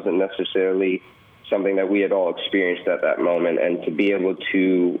development wasn't necessarily something that we had all experienced at that moment. And to be able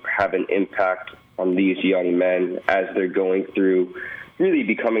to have an impact on these young men as they're going through really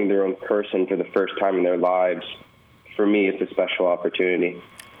becoming their own person for the first time in their lives, for me, it's a special opportunity.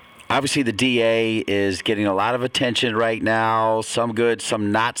 Obviously, the DA is getting a lot of attention right now, some good,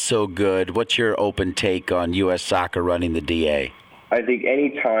 some not so good. What's your open take on U.S. Soccer running the DA? I think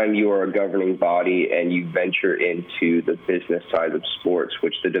anytime you are a governing body and you venture into the business side of sports,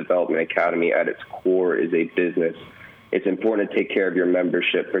 which the Development Academy at its core is a business, it's important to take care of your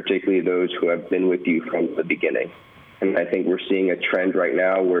membership, particularly those who have been with you from the beginning. And I think we're seeing a trend right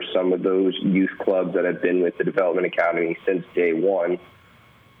now where some of those youth clubs that have been with the Development Academy since day one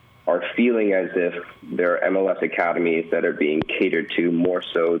are feeling as if they're MLS academies that are being catered to more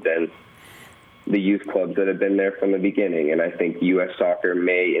so than the youth clubs that have been there from the beginning. And I think U.S. Soccer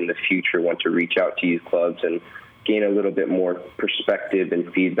may in the future want to reach out to youth clubs and gain a little bit more perspective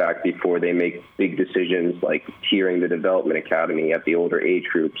and feedback before they make big decisions like tiering the Development Academy at the older age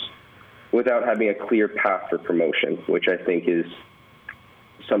groups without having a clear path for promotion, which I think is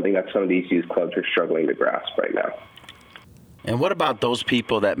something that some of these youth clubs are struggling to grasp right now. And what about those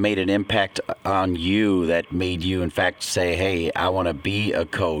people that made an impact on you, that made you, in fact, say, hey, I want to be a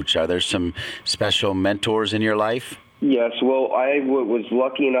coach? Are there some special mentors in your life? Yes, well, I was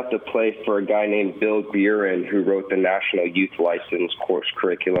lucky enough to play for a guy named Bill Guerin, who wrote the National Youth License course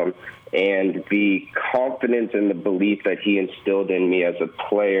curriculum. And the confidence and the belief that he instilled in me as a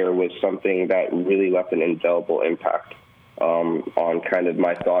player was something that really left an indelible impact on kind of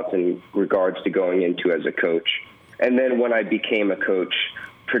my thoughts in regards to going into as a coach. And then when I became a coach,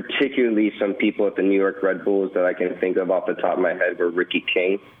 particularly some people at the New York Red Bulls that I can think of off the top of my head were Ricky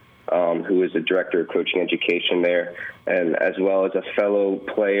King, who is the director of coaching education there, and as well as a fellow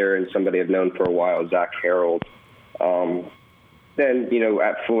player and somebody I've known for a while, Zach Harold. Then,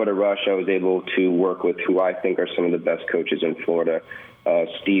 at Florida Rush, I was able to work with who I think are some of the best coaches in Florida,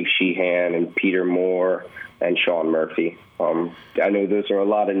 Steve Sheehan and Peter Moore and Sean Murphy. I know those are a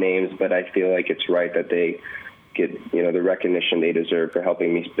lot of names, but I feel like it's right that they get the recognition they deserve for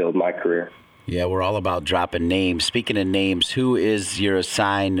helping me build my career. Yeah, we're all about dropping names. Speaking of names, who is your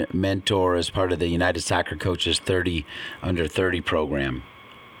assigned mentor as part of the United Soccer Coaches 30 Under 30 program?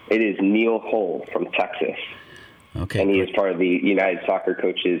 It is Neil Hull from Texas. Okay. And he is part of the United Soccer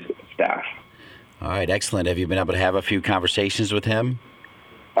Coaches staff. All right, excellent. Have you been able to have a few conversations with him?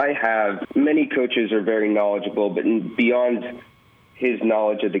 I have. Many coaches are very knowledgeable, but beyond his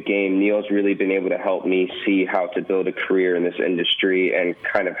knowledge of the game, Neil's really been able to help me see how to build a career in this industry and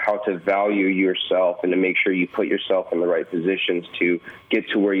kind of how to value yourself and to make sure you put yourself in the right positions to get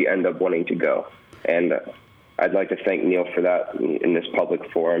to where you end up wanting to go. And I'd like to thank Neil for that in this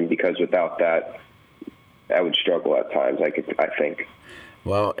public forum, because without that, I would struggle at times, I think.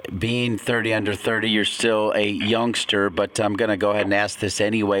 Well, being 30 under 30, you're still a youngster, but I'm going to go ahead and ask this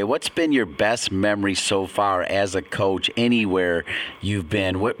anyway. What's been your best memory so far as a coach anywhere you've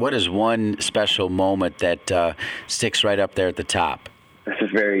been? What is one special moment that sticks right up there at the top? This is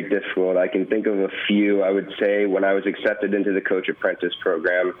very difficult. I can think of a few. I would say when I was accepted into the Coach Apprentice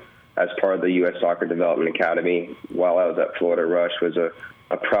program as part of the U.S. Soccer Development Academy while I was at Florida Rush was a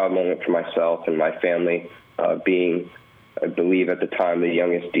proud moment for myself and my family, being, I believe at the time, the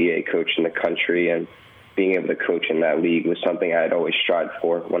youngest DA coach in the country, and being able to coach in that league was something I had always strived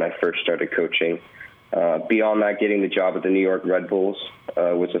for when I first started coaching. Beyond that, getting the job at the New York Red Bulls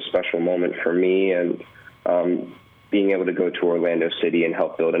was a special moment for me, and being able to go to Orlando City and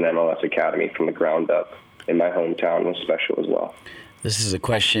help build an MLS academy from the ground up in my hometown was special as well. This is a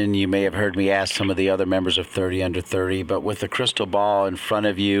question you may have heard me ask some of the other members of 30 Under 30, but with the crystal ball in front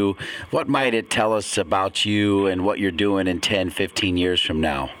of you, what might it tell us about you and what you're doing in 10, 15 years from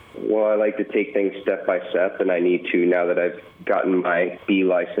now? Well, I like to take things step by step, and I need to now that I've gotten my B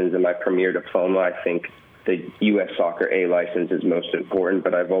license and my Premier Diploma. I think the U.S. Soccer A license is most important,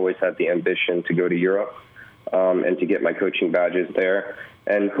 but I've always had the ambition to go to Europe and to get my coaching badges there,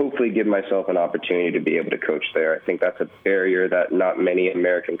 and hopefully give myself an opportunity to be able to coach there. I think that's a barrier that not many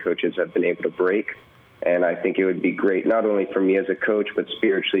American coaches have been able to break, and I think it would be great not only for me as a coach, but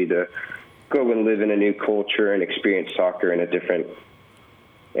spiritually to go and live in a new culture and experience soccer in a different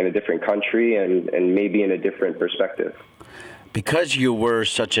country and maybe in a different perspective. Because you were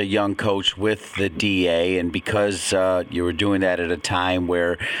such a young coach with the DA, and because you were doing that at a time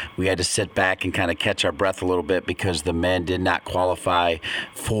where we had to sit back and kind of catch our breath a little bit because the men did not qualify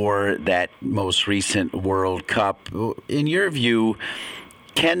for that most recent World Cup, in your view,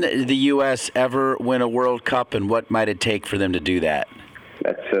 can the U.S. ever win a World Cup, and what might it take for them to do that?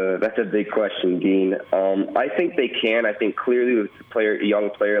 That's a big question, Dean. I think they can. I think clearly with a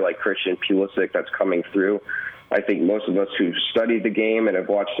young player like Christian Pulisic that's coming through, I think most of us who've studied the game and have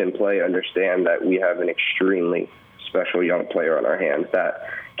watched him play understand that we have an extremely special young player on our hands that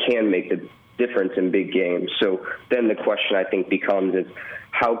can make the difference in big games. So then the question I think becomes is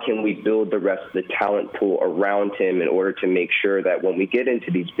how can we build the rest of the talent pool around him in order to make sure that when we get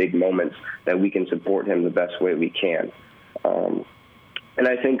into these big moments that we can support him the best way we can. And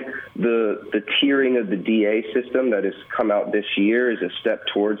I think the tiering of the DA system that has come out this year is a step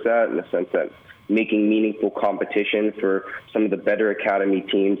towards that in the sense that making meaningful competition for some of the better academy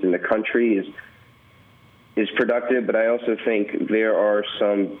teams in the country is productive. But I also think there are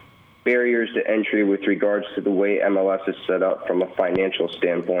some barriers to entry with regards to the way MLS is set up from a financial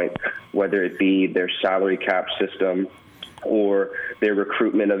standpoint, whether it be their salary cap system or their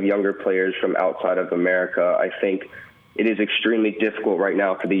recruitment of younger players from outside of America. I think it is extremely difficult right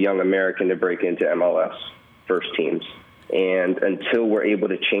now for the young American to break into MLS first teams. And until we're able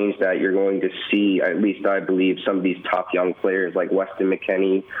to change that, you're going to see, at least I believe, some of these top young players like Weston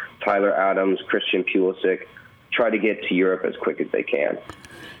McKennie, Tyler Adams, Christian Pulisic, try to get to Europe as quick as they can.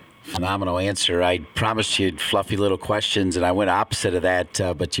 Phenomenal answer. I promised you fluffy little questions, and I went opposite of that,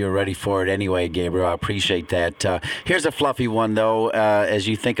 but you're ready for it anyway, Gabriel. I appreciate that. Here's a fluffy one, though. As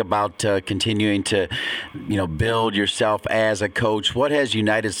you think about continuing to, build yourself as a coach, what has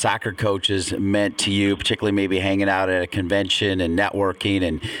United Soccer Coaches meant to you, particularly maybe hanging out at a convention and networking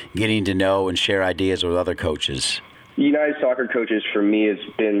and getting to know and share ideas with other coaches? United Soccer Coaches, for me, has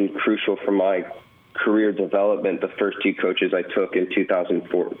been crucial for my career development. The first two courses I took in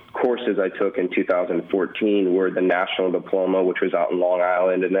 2014 were the National Diploma, which was out in Long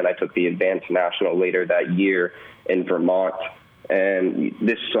Island, and then I took the Advanced National later that year in Vermont. And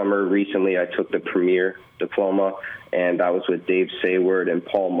this summer, recently, I took the Premier Diploma, and I was with Dave Sayward and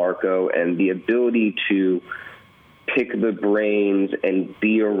Paul Marco, and the ability to pick the brains and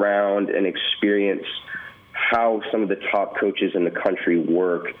be around and experience how some of the top coaches in the country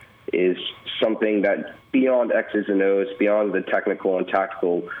work is something that beyond X's and O's, beyond the technical and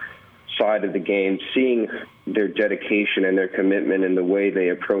tactical side of the game, seeing their dedication and their commitment and the way they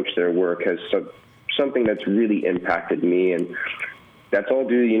approach their work has something that's really impacted me, and that's all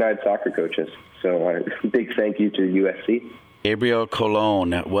due to United Soccer Coaches. So a big thank you to USC. Gabriel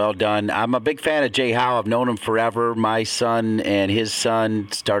Colon, well done. I'm a big fan of Jay Howe. I've known him forever. My son and his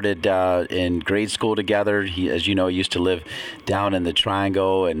son started in grade school together. He, as you know, used to live down in the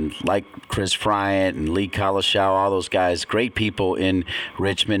Triangle, and like Chris Bryant and Lee Collishaw, all those guys, great people in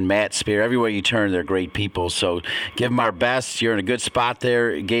Richmond. Matt Spear, everywhere you turn, they're great people. So give them our best. You're in a good spot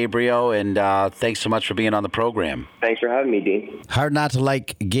there, Gabriel, and thanks so much for being on the program. Thanks for having me, Dean. Hard not to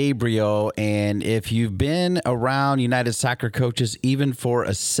like Gabriel, and if you've been around United Soccer Coaches even for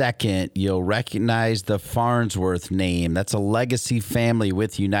a second, you'll recognize the Farnsworth name. That's a legacy family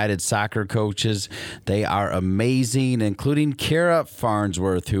with United Soccer Coaches. They are amazing, including Kara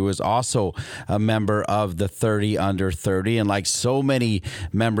Farnsworth, who is also a member of the 30 Under 30. And like so many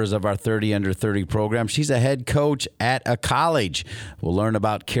members of our 30 Under 30 program, she's a head coach at a college. We'll learn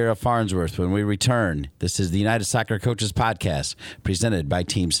about Kara Farnsworth when we return. This is the United Soccer Coaches Podcast, presented by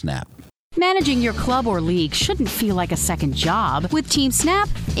Team Snap. Managing your club or league shouldn't feel like a second job. With Team Snap,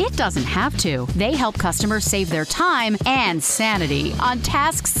 it doesn't have to. They help customers save their time and sanity on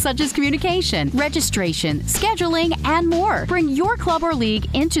tasks such as communication, registration, scheduling, and more. Bring your club or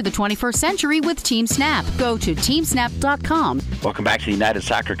league into the 21st century with Team Snap. Go to teamsnap.com. Welcome back to the United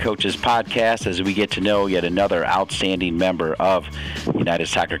Soccer Coaches Podcast as we get to know yet another outstanding member of United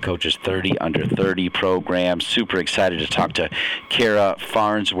Soccer Coaches 30 Under 30 program. Super excited to talk to Kara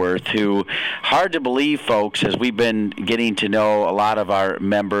Farnsworth, who, hard to believe, folks, as we've been getting to know a lot of our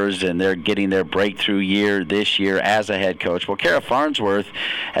members and they're getting their breakthrough year this year as a head coach. Well, Kara Farnsworth,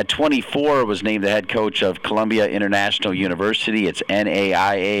 at 24, was named the head coach of Columbia International University. It's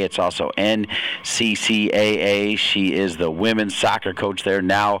NAIA. It's also NCCAA. She is the women's soccer coach there,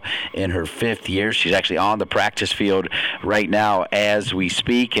 now in her 5th year. She's actually on the practice field right now as we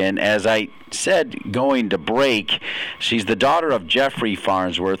speak. And as I said going to break, she's the daughter of Jeffrey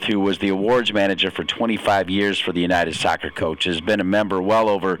Farnsworth, who was the awards manager for 25 years for the United Soccer Coaches, been a member well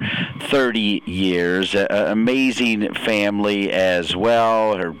over 30 years. Amazing family as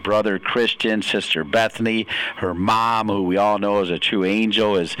well. Her brother Christian, sister Bethany, her mom, who we all know is a true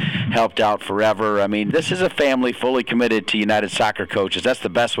angel, has helped out forever. I mean, this is a family fully committed to United Soccer Coaches. That's the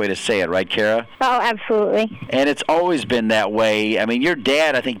best way to say it, right, Kara? Oh, absolutely. And it's always been that way. I mean, your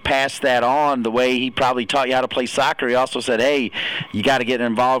dad, I think, passed that on the way he probably taught you how to play soccer. He also said, hey, you got to get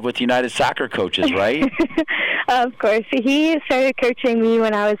involved with United Soccer Coaches, right? Of course. He started coaching me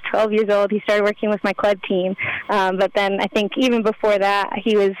when I was 12 years old. He started working with my club team. But then I think even before that,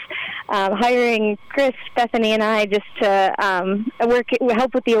 he was hiring Chris, Bethany, and I just to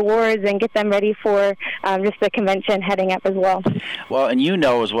help with the awards and get them ready for just the convention heading up as well. Well, and you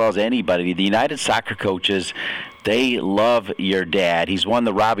know as well as anybody, the United Soccer Coaches, they love your dad. He's won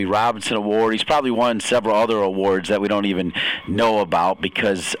the Robbie Robinson Award. He's probably won several other awards that we don't even know about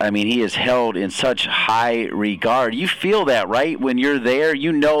because, I mean, he is held in such high regard. You feel that, right? When you're there,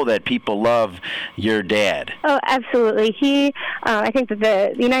 you know that people love your dad. Oh, absolutely. I think that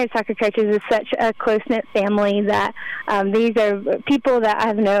the United Soccer Coaches is such a close-knit family that these are people that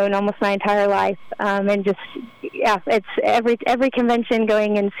I've known almost my entire life. And just, yeah, it's every convention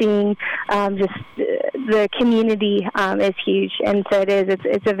going and seeing just the community is huge, and so it is.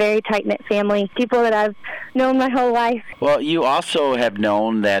 It's a very tight-knit family, people that I've known my whole life. Well, you also have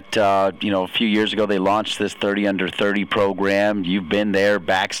known that, a few years ago they launched this 30 Under 30 program. You've been there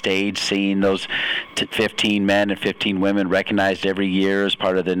backstage seeing those 15 men and 15 women recognized every year as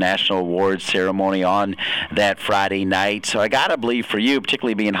part of the National Awards ceremony on that Friday night. So I got to believe for you,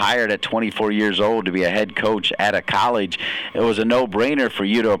 particularly being hired at 24 years old to be a head coach at a college, it was a no-brainer for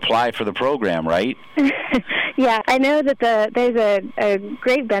you to apply for the program, right? Yeah, I know that there's a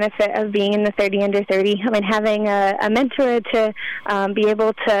great benefit of being in the 30 Under 30. I mean, having a mentor to be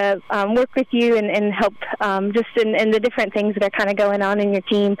able to work with you and help just in the different things that are kind of going on in your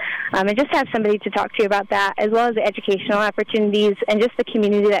team, and just have somebody to talk to you about that, as well as the educational opportunities and just the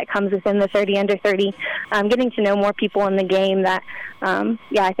community that comes within the 30 Under 30, getting to know more people in the game. That,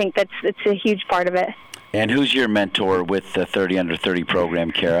 I think it's a huge part of it. And who's your mentor with the 30 Under 30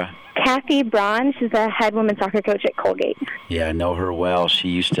 program, Kara? Kathy Braun. She's the head women's soccer coach at Colgate. Yeah, I know her well. She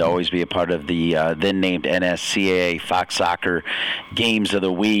used to always be a part of the then-named NSCAA Fox Soccer Games of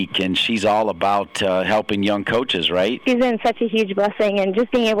the Week, and she's all about helping young coaches, right? She's been such a huge blessing, and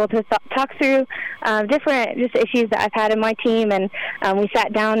just being able to talk through different just issues that I've had in my team, and we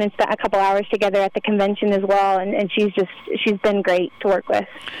sat down and spent a couple hours together at the convention as well, and she's been great to work with.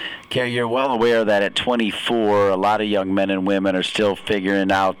 Carrie, you're well aware that at 24, a lot of young men and women are still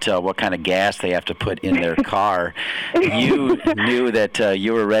figuring out what kind of gas they have to put in their car. You knew that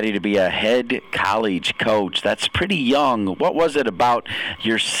you were ready to be a head college coach. That's pretty young. What was it about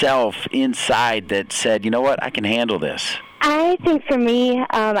yourself inside that said, you know what, I can handle this? I think for me,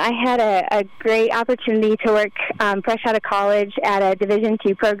 I had a great opportunity to work fresh out of college at a Division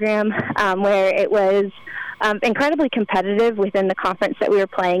II program where it was incredibly competitive within the conference that we were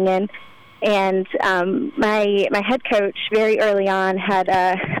playing in. And my head coach very early on had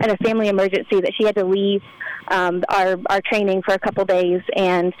a family emergency that she had to leave our training for a couple days,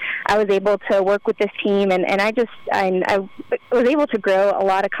 and I was able to work with this team, and I was able to grow a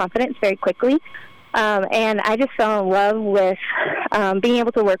lot of confidence very quickly. And I just fell in love with being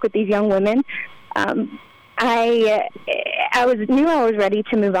able to work with these young women. I knew I was ready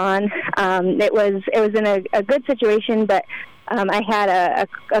to move on. It was in a good situation, but I had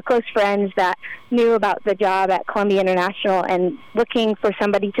a close friend that knew about the job at Columbia International and looking for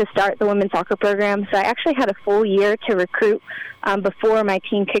somebody to start the women's soccer program. So I actually had a full year to recruit before my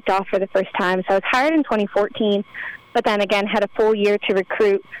team kicked off for the first time. So I was hired in 2014. But then again, had a full year to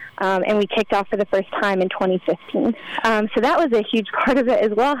recruit, and we kicked off for the first time in 2015. So that was a huge part of it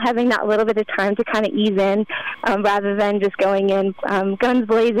as well, having that little bit of time to kind of ease in, rather than just going in guns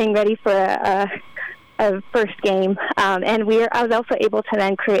blazing, ready for a first game. And I was also able to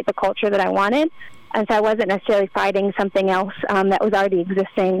then create the culture that I wanted. And so I wasn't necessarily fighting something else that was already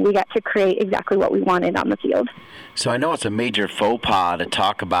existing. We got to create exactly what we wanted on the field. So I know it's a major faux pas to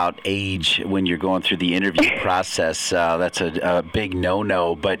talk about age when you're going through the interview process. That's a big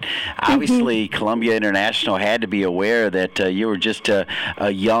no-no. But obviously, Columbia International had to be aware that you were just a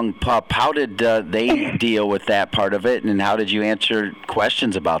young pup. How did they deal with that part of it, and how did you answer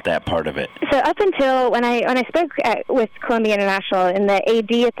questions about that part of it? So up until when I spoke with Columbia International, and the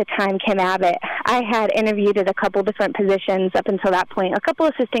AD at the time, Kim Abbott, I had interviewed at a couple different positions up until that point, a couple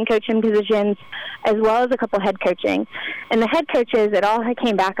assistant coaching positions, as well as a couple head coaching. And the head coaches, it all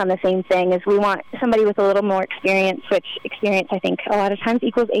came back on the same thing, is we want somebody with a little more experience, which experience I think a lot of times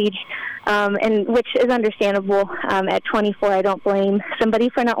equals age, and which is understandable. At 24, I don't blame somebody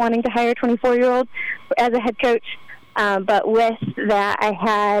for not wanting to hire a 24-year-old as a head coach. But with that, I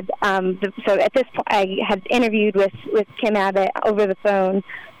had, so at this point, I had interviewed with Kim Abbott over the phone,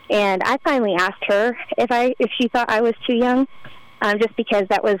 and I finally asked her if she thought I was too young, just because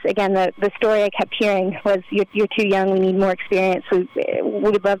that was, again, the story I kept hearing was, you're too young, we need more experience, we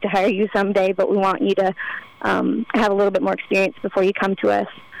would love to hire you someday, but we want you to have a little bit more experience before you come to us.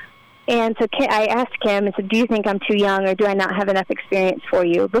 And so I asked Kim, I said, do you think I'm too young or do I not have enough experience for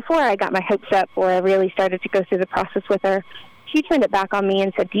you? Before I got my hopes up or I really started to go through the process with her, she turned it back on me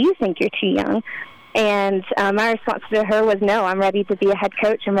and said, do you think you're too young? And my response to her was, no, I'm ready to be a head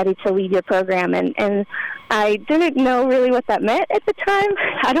coach. I'm ready to lead your program. And I didn't know really what that meant at the time.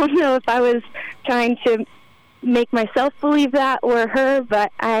 I don't know if I was trying to make myself believe that or her,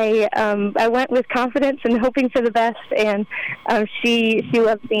 but I went with confidence and hoping for the best, and she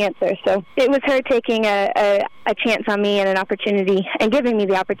loved the answer. So it was her taking a chance on me and an opportunity and giving me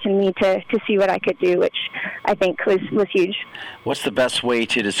the opportunity to see what I could do, which I think was huge. What's the best way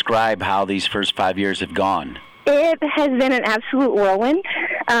to describe how these first 5 years have gone? It has been an absolute whirlwind.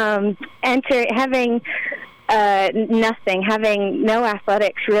 Having no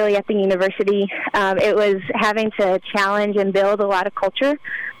athletics really at the university. It was having to challenge and build a lot of culture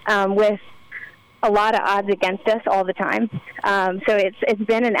with a lot of odds against us all the time. So it's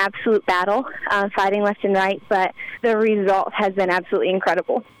been an absolute battle, fighting left and right, but the result has been absolutely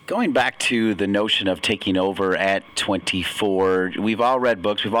incredible. Going back to the notion of taking over at 24, we've all read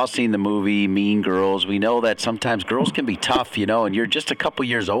books, we've all seen the movie Mean Girls. We know that sometimes girls can be tough, and you're just a couple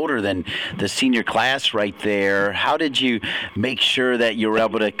years older than the senior class right there. How did you make sure that you were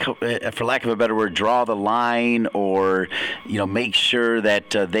able to, for lack of a better word, draw the line or, make sure that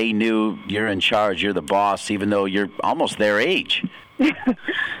they knew you're in charge, you're the boss, even though you're almost their age?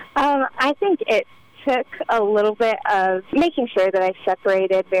 I think it took a little bit of making sure that I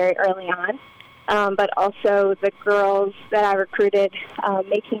separated very early on, but also the girls that I recruited,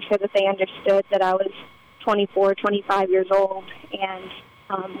 making sure that they understood that I was 24, 25 years old, and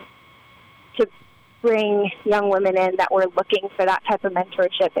to bring young women in that were looking for that type of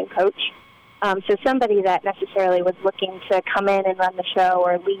mentorship and coach. So somebody that necessarily was looking to come in and run the show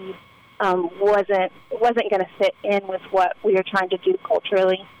or lead wasn't going to fit in with what we were trying to do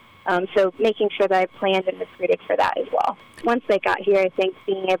culturally. So making sure that I planned and recruited for that as well. Once they got here, I think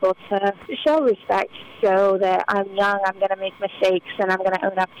being able to show respect, show that I'm young, I'm going to make mistakes, and I'm going to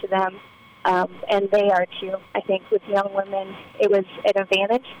own up to them. And they are too. I think with young women, it was an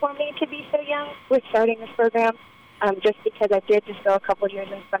advantage for me to be so young with starting this program, just because I did just go a couple years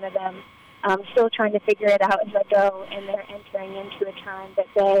in front of them. Still trying to figure it out as I go, and they're entering into a time that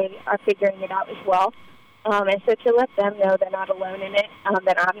they are figuring it out as well. And so to let them know they're not alone in it,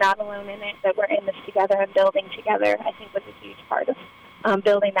 that I'm not alone in it, that we're in this together and building together, I think was a huge part of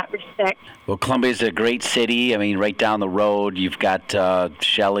building that respect. Well, Columbia is a great city. I mean, right down the road, you've got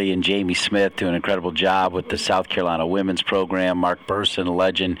Shelley and Jamie Smith doing an incredible job with the South Carolina women's program. Mark Burson, a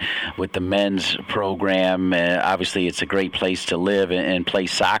legend with the men's program. Obviously, it's a great place to live and play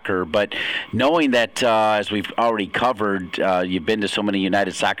soccer. But knowing that, as we've already covered, you've been to so many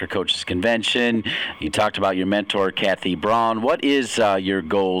United Soccer Coaches Convention. You talked about your mentor, Kathy Braun. What is your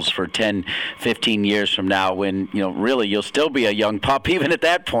goals for 10, 15 years from now when, really you'll still be a young pup even at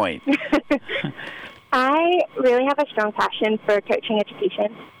that point? I really have a strong passion for coaching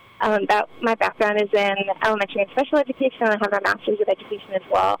education. My background is in elementary and special education, and I have my master's in education as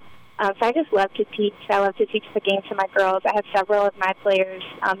well. So I just love to teach. I love to teach the game to my girls. I have several of my players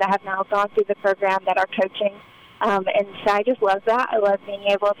that have now gone through the program that are coaching. And so I just love that. I love being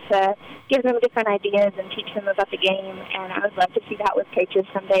able to give them different ideas and teach them about the game, and I would love to see that with coaches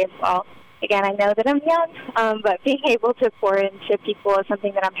someday as well. Again, I know that I'm young, but being able to pour into people is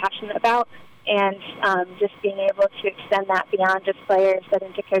something that I'm passionate about, and just being able to extend that beyond just players, but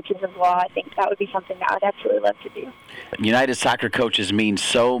into coaches as well, I think that would be something that I would absolutely love to do. United Soccer Coaches means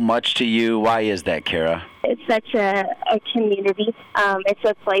so much to you. Why is that, Kara? It's such a community. It's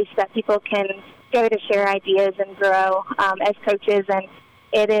a place that people can go to share ideas and grow as coaches, and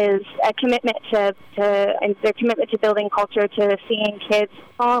it is a commitment to their commitment to building culture, to seeing kids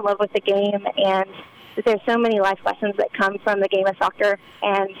fall in love with the game, and there's so many life lessons that come from the game of soccer,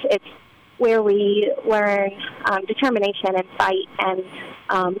 and it's where we learn determination and fight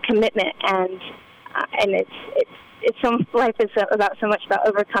and commitment, and life is about so much about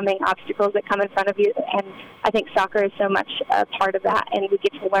overcoming obstacles that come in front of you, and I think soccer is so much a part of that, and we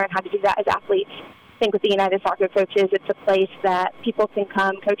get to learn how to do that as athletes. I think with the United Soccer Coaches, it's a place that people can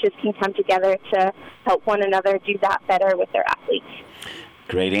come, coaches can come together to help one another do that better with their athletes.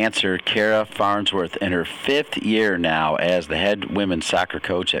 Great answer. Kara Farnsworth in her 5th year now as the head women's soccer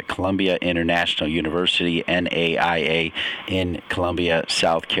coach at Columbia International University, NAIA, in Columbia,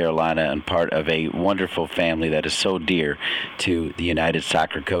 South Carolina, and part of a wonderful family that is so dear to the United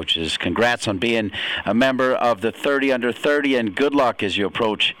Soccer Coaches. Congrats on being a member of the 30 under 30, and good luck as you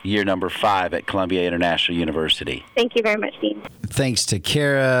approach year number 5 at Columbia International University. Thank you very much, Dean. Thanks to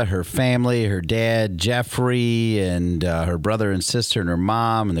Kara, her family, her dad, Jeffrey, and her brother and sister, and her mom.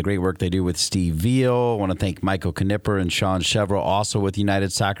 UnitedSoccerCoaches.com and the great work they do with Steve Veal. I want to thank Michael Knipper and Sean Chevrolet, also with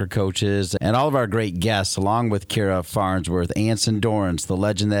United Soccer Coaches, and all of our great guests, along with Kara Farnsworth, Anson Dorrance, the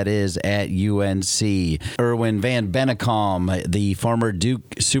legend that is at UNC, Erwin Van Bennekom, the former Duke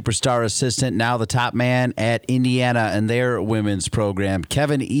superstar assistant, now the top man at Indiana and their women's program,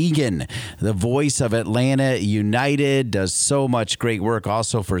 Kevin Egan, the voice of Atlanta United, does so much great work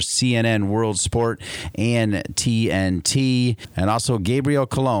also for CNN World Sport and TNT, and also Gabriel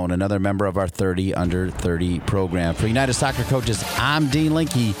Colon, another member of our 30 Under 30 program. For United Soccer Coaches, I'm Dean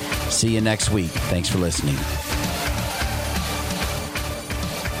Linke. See you next week. Thanks for listening.